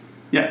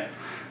 yeah,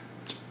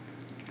 that's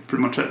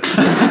pretty much it.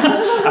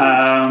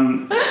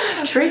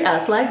 Treat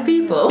us like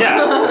people.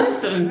 Yeah.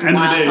 It's a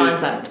wild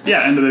concept.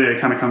 Yeah, end of the day, it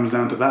kind of comes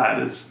down to that.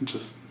 It's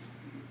just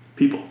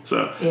people.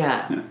 So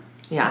Yeah,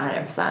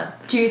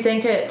 100%. Do you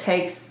think it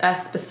takes a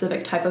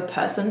specific type of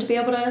person to be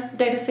able to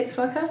date a sex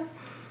worker?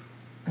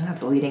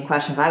 That's a leading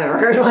question if I've ever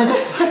heard one.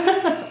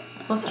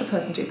 What sort of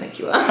person do you think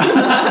you are?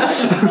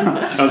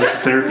 Oh, this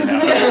is therapy now.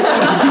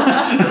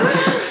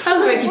 How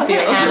does it make you What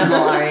feel? kind of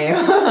animal are you?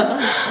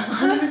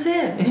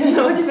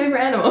 100%. What's your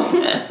favorite animal?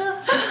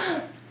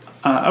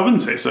 I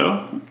wouldn't say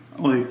so.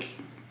 Like,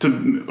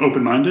 to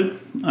open-minded,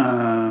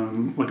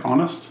 like,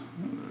 honest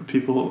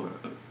people.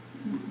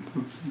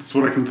 That's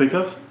what I can think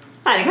of.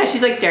 I think how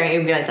she's like staring at you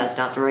and be like, that's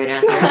not the right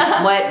answer.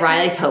 What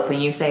Riley's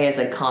hoping you say is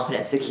a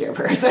confident, secure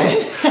person.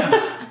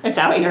 Is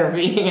that what you're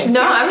reading it?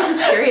 No, I was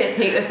just curious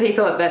if he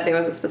thought that there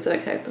was a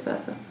specific type of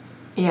person.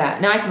 Yeah,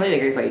 no, I completely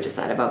agree with what you just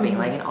said about being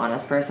like an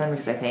honest person,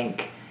 because I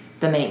think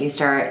the minute you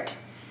start,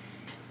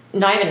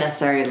 not even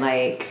necessarily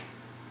like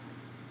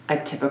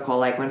a typical,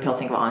 like, when people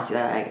think about honesty,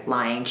 like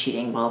lying,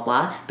 cheating, blah,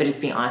 blah, but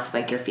just being honest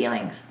with, like, your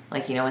feelings.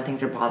 Like, you know, when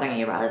things are bothering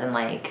you, rather than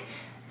like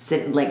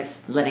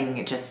letting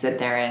it just sit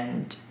there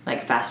and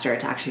like fester,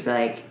 to actually be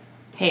like,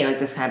 hey, like,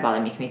 this kind of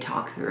bothered me, can we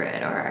talk through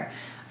it? Or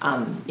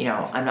you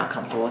know, I'm not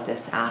comfortable with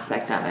this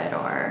aspect of it,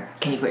 or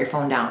can you put your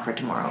phone down for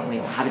tomorrow and we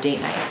will have a date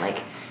night?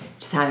 Like,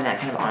 just having that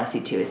kind of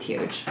honesty too is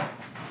huge.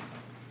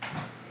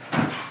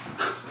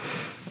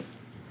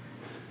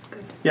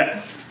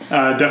 Yeah,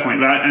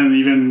 definitely that, and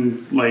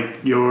even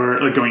like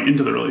you're like going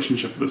into the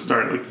relationship at the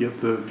start, like, you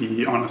have to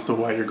be honest of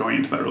why you're going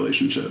into that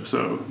relationship.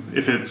 So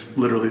if it's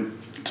literally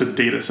to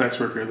date a sex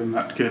worker, then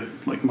that could,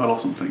 like, muddle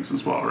some things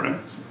as well,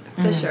 right? So.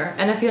 For sure.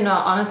 And if you're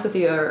not honest with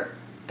your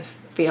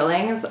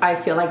feelings, I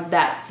feel like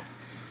that's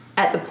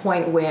at the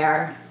point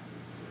where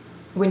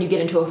when you get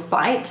into a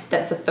fight,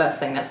 that's the first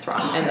thing that's thrown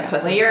in the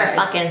person's Well, you're face.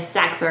 a fucking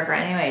sex worker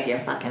anyways, you're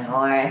a fucking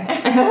whore.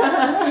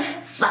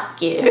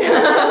 Fuck you.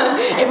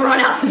 Everyone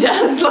else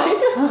does. Like,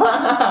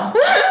 oh,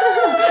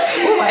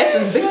 I have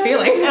some big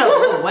feelings.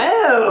 Oh,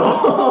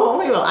 whoa.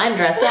 We will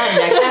undress that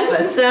next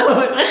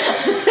episode.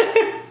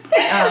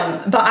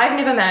 But I've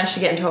never managed to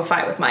get into a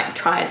fight with Mike,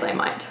 try as I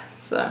might.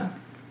 So,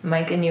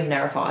 Mike and you've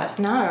never fought?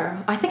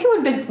 no. I think it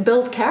would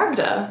build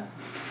character.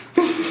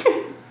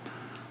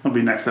 That'll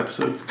be next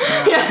episode.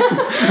 Yeah.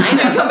 I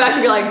know. Come back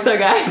and be like, so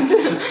guys,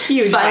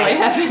 Huge finally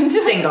fight. happened.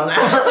 Single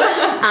now.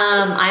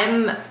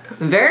 I'm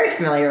very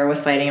familiar with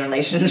fighting in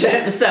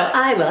relationships, so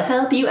I will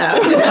help you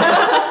out.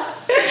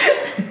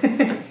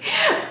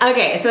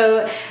 Okay,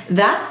 so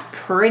that's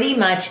pretty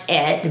much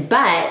it,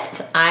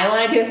 but I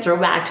want to do a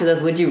throwback to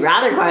those would you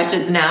rather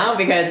questions now,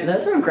 because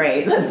those were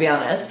great, let's be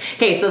honest.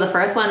 Okay, so the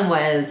first one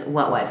was,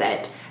 what was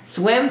it?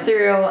 Swim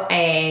through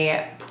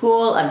a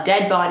pool of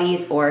dead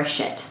bodies or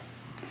shit.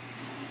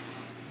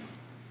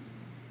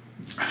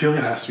 I feel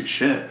like it has to be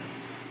shit,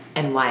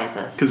 And why is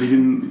this? because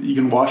you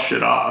can wash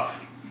shit off.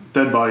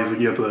 Dead bodies, like,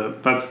 you have to.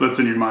 That's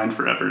in your mind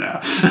forever now.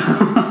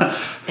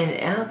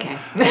 And, okay.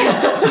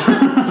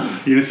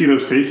 You You're gonna see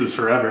those faces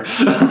forever.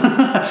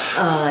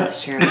 Oh,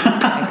 that's true.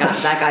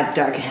 That got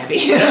dark and heavy.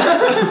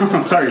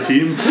 Sorry,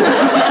 team.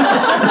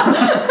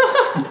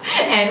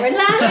 And we're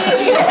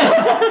laughing.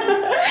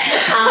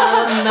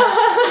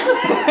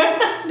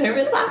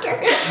 Nervous laughter.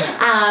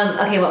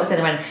 Okay, what was the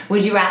other one?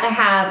 Would you rather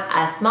have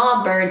a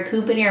small bird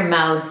poop in your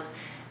mouth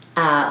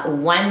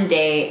one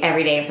time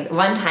every day for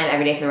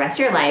the rest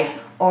of your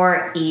life,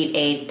 or eat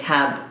a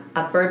tub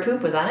of bird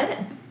poop? Was that it?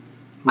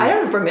 I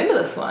don't remember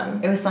this one.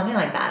 It was something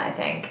like that, I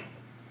think.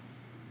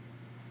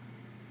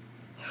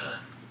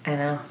 I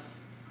know.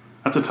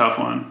 That's a tough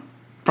one.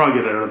 Probably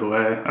get it out of the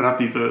way. I'd have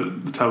to eat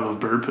the tub of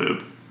bird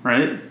poop,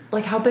 right?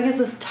 Like, how big is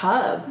this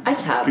tub? A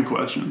That's a tub. good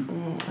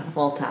question. A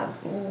full tub.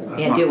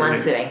 That's Yeah, not do one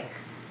great. sitting.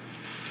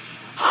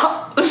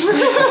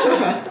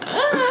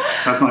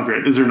 That's not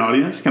great. Is there an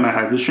audience? Can I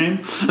hide this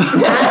shame?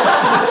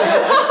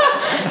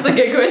 That's a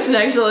good question,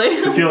 actually. I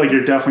feel like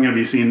you're definitely going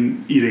to be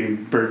seen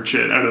eating bird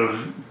shit out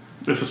of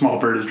if a small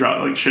bird is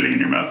shitting in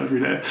your mouth every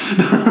day.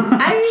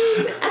 I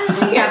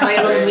mean, you have like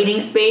a little meeting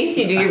space.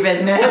 You do your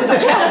business.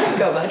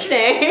 Go about your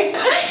day.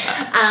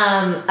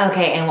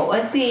 Okay, and what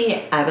was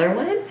the other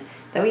one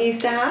that we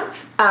used to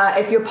have?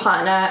 If your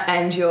partner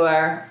and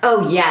your...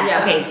 Oh, yes.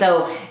 Yeah. Okay,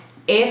 so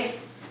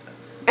if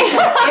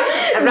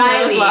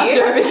Riley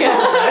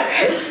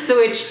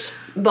switched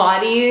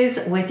bodies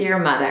with your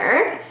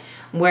mother,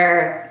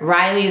 where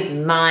Riley's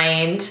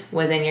mind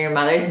was in your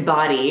mother's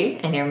body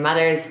and your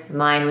mother's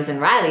mind was in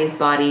Riley's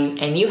body,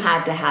 and you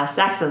had to have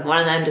sex with one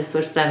of them to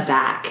switch them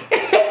back.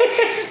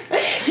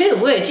 Who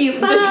would you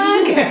fuck?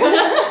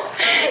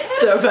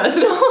 So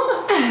personal.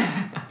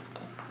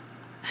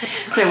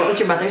 Sorry, what was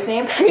your mother's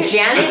name?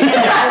 Janet?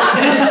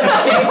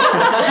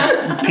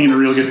 Paint a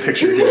real good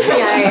picture here.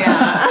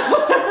 Yeah.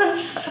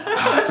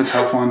 That's a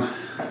tough one.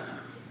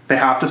 They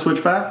have to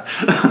switch back?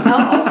 I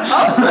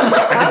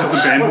can just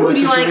abandon Who the do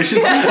you want? situation.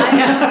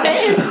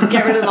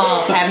 Get rid of them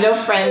all. I have no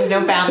friends,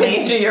 no family.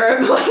 It's to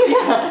Europe.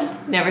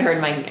 Never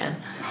heard Mike again.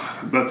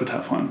 That's a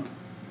tough one.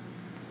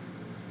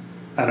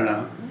 I don't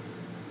know.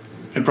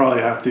 I'd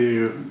probably have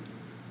to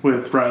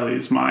with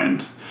Riley's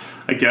mind,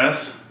 I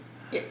guess.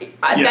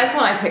 That's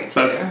one I picked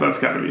too. That's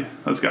gotta be it.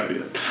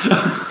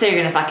 So you're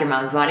gonna fuck your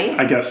mom's body?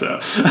 I guess so.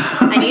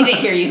 I need to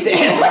hear you say it.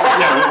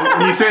 Yeah,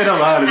 when you say it out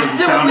loud, it doesn't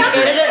So sound we as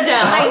edit great. it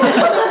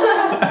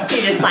down. You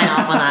just sign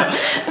off on that.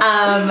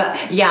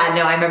 Yeah,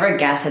 no, I remember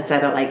Gus had said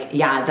that, like,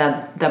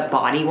 yeah, the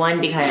body one,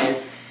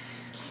 because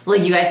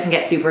like you guys can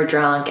get super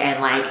drunk and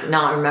like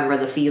not remember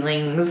the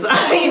feelings,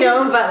 you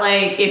know, but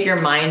like if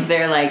your mind's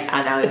there, like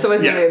I don't know, It's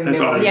always Yeah, going to be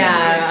it's always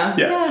yeah.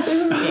 Yeah.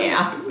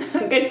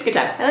 Good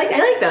times. I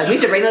like those. We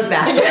should bring those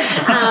back.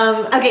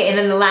 Okay, and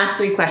then the last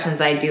three questions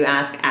I do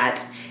ask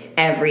at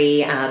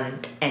every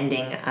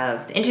ending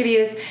of the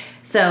interviews.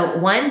 So,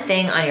 one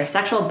thing on your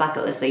sexual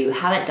bucket list that you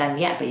haven't done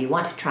yet but you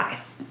want to try.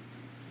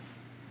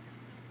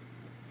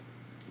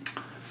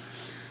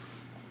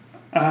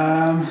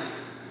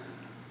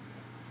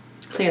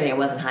 Clearly, I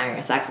wasn't hiring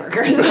a sex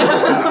worker. So.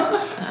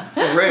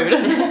 Rude.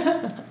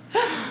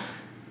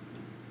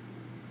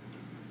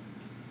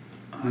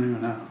 I don't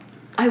even know.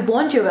 I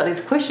warned you about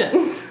these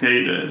questions. Yeah,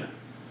 you did.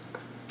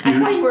 I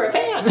thought you were a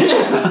fan.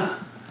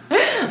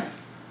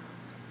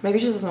 Maybe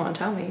she doesn't want to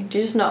tell me. Do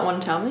you just not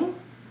want to tell me?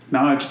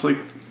 No, I just like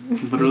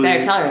literally.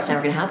 Better tell her it's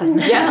never going to happen.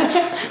 Yeah.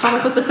 How am I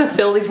supposed to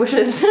fulfill these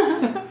wishes?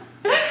 I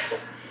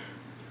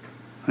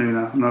don't even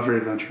know. I'm not very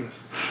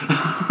adventurous.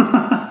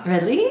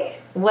 Really?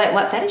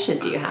 What fetishes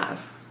do you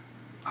have?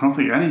 I don't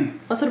think any.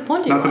 What sort of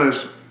porn do you Not that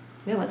watch?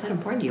 Yeah, what side of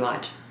porn do you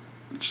watch?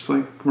 Just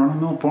like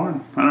run-of-the-mill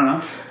porn. I don't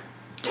know.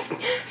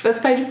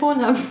 First page of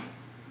Pornhub.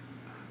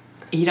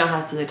 You don't have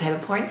a specific type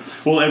of porn?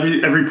 Well,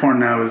 every porn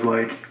now is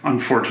like,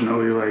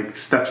 unfortunately, like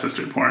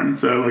stepsister porn.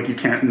 So like you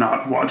can't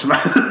not watch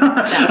that.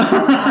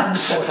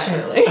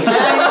 Unfortunately.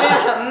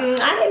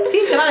 I've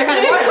seen some other kind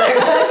of porn.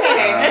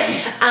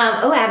 Okay.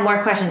 I have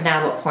more questions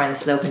now about porn.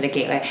 This is open to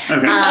Gateway.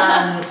 Okay.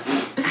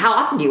 How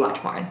often do you watch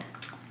porn?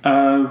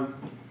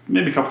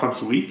 Maybe a couple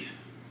times a week.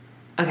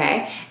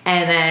 Okay.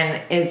 And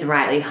then is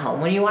Riley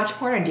home when you watch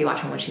porn, or do you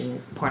watch porn when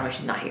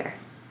she's not here?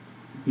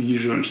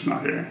 Usually when she's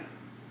not here.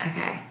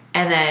 Okay.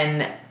 And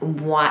then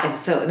why?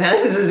 So now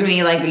this is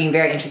me like being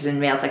very interested in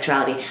male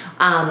sexuality.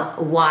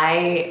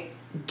 Why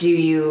do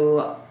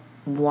you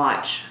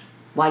watch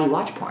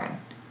porn?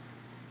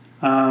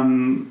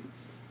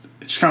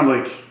 It's just kind of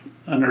like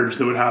an urge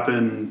that would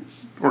happen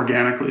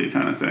organically,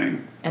 kind of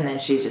thing. And then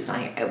she's just not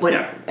here.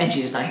 Yeah. And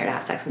she's just not here to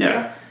have sex with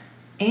Yeah.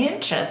 you?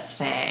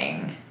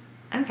 Interesting.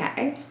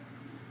 Okay.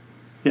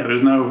 Yeah,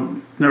 there's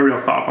no real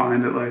thought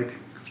behind it. Like,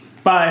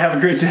 bye, have a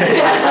great day.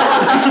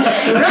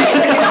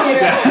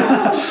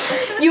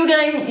 You were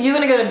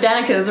gonna go to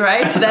Danica's,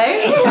 right,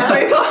 today?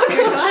 3 o'clock.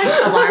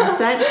 Alarm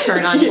set,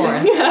 turn on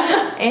porn.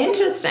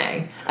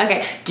 Interesting.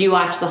 Okay. Do you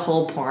watch the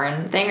whole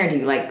porn thing, or do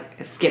you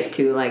like skip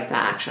to like the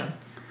action?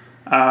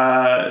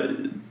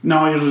 No,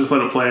 I usually just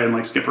let it play and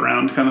like skip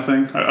around kind of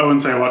thing. I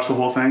wouldn't say I watch the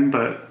whole thing,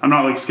 but I'm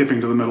not like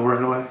skipping to the middle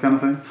right away kind of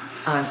thing.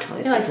 Oh, I'm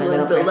totally like skipping a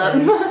the middle little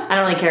person. build-up. I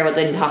don't really care what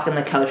they talk on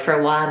the couch for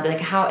a while. I'd be like,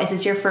 how is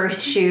this your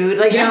first shoot?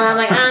 Like, you know, I'm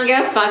like, I don't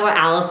give a fuck about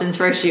Allison's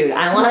first shoot.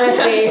 I want to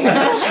see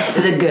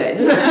the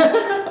goods.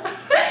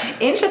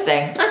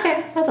 Interesting.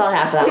 Okay, that's all I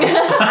have for that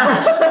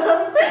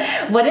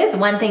one. What is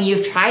one thing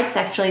you've tried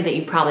sexually that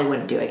you probably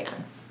wouldn't do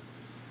again?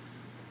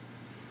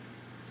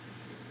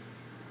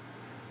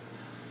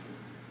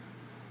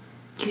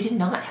 You did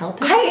not help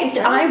him?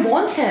 I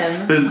want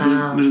him. There's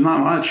not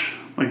much,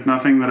 like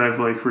nothing that I've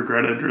like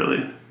regretted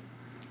really.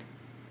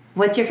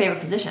 What's your favorite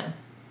position?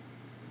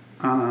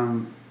 Do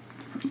you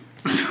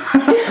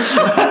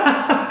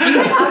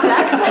guys have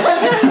sex?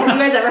 Have you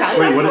guys ever had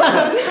Wait, sex? what is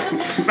that?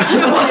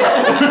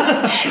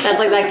 That's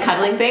like that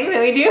cuddling thing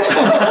that we do.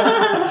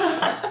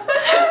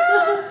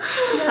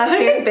 I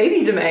don't think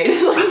babies are made.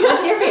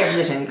 What's your favorite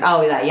position?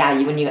 Oh, yeah,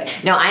 when you.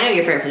 No, I know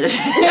your favorite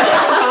position.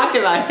 I talked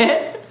about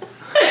it.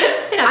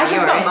 I talked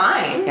about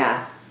mine.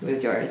 Yeah, it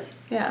was yours.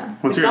 Yeah.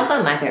 What's It's your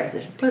also my favorite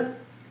position.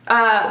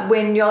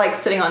 When you're like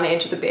sitting on the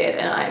edge of the bed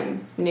and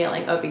I'm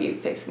kneeling over you,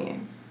 facing you.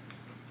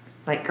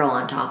 Like girl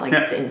on top, like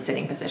Yeah. in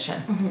sitting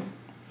position. Mm-hmm.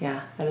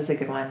 Yeah, that is a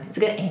good one. It's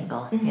a good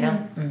angle, you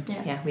know?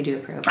 Yeah, we do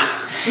approve.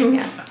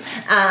 Yes.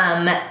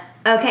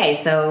 Okay,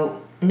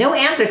 so no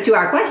answers to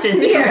our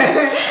questions here.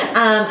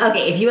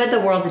 Okay, if you had the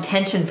world's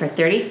attention for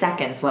 30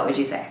 seconds, what would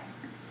you say?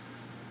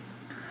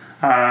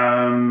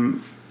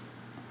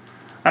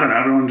 I don't know.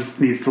 Everyone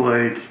just needs to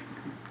like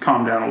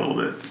calm down a little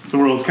bit. The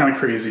world's kind of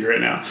crazy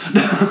right now.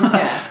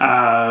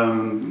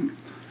 Yeah.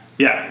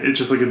 Yeah, it's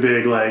just like a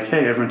big like,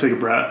 hey, everyone take a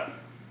breath.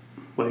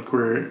 Like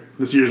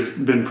this year's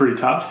been pretty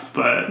tough,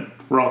 but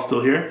we're all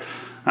still here.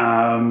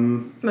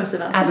 Most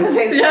of us. I was gonna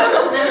say,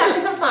 that's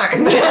just not smart.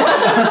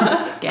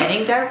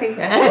 Getting dark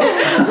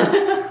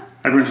again.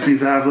 Everyone just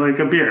needs to have like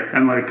a beer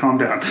and like calm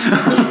down.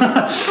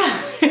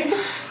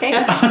 Okay.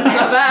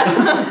 Not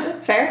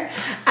bad. Fair.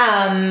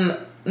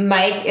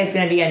 Mike is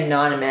going to be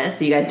anonymous,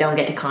 so you guys don't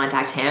get to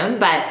contact him.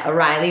 But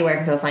Riley, where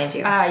can people find you?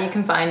 You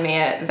can find me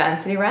at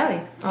Vancity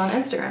Riley on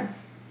Instagram.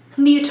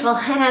 Beautiful.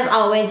 And as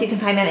always, you can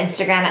find me on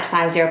Instagram at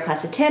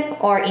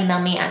 50plusatip or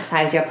email me at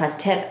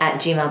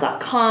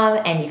 50plusatip@gmail.com,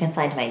 and you can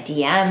slide to my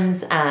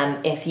DMs.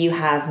 If you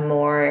have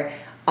more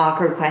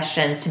awkward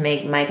questions to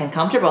make Mike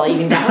uncomfortable, you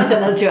can definitely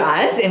send those to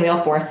us and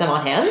we'll force them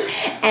on him.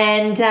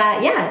 And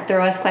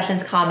throw us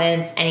questions,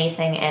 comments,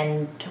 anything,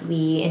 and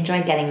we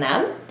enjoy getting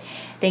them.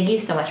 Thank you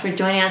so much for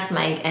joining us,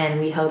 Mike, and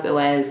we hope it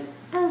was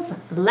as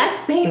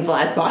less painful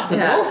as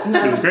possible. Yeah,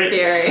 that was great.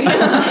 scary.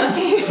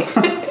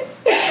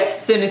 As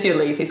soon as you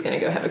leave, he's going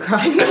to go have a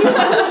cry. Don't let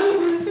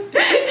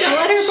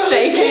her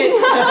Shake it.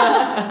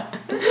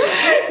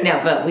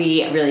 No, but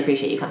we really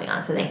appreciate you coming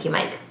on, so thank you,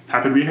 Mike.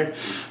 Happy to be here.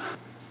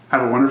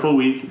 Have a wonderful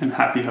week and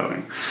happy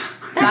hoeing.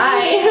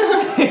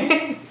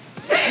 Bye.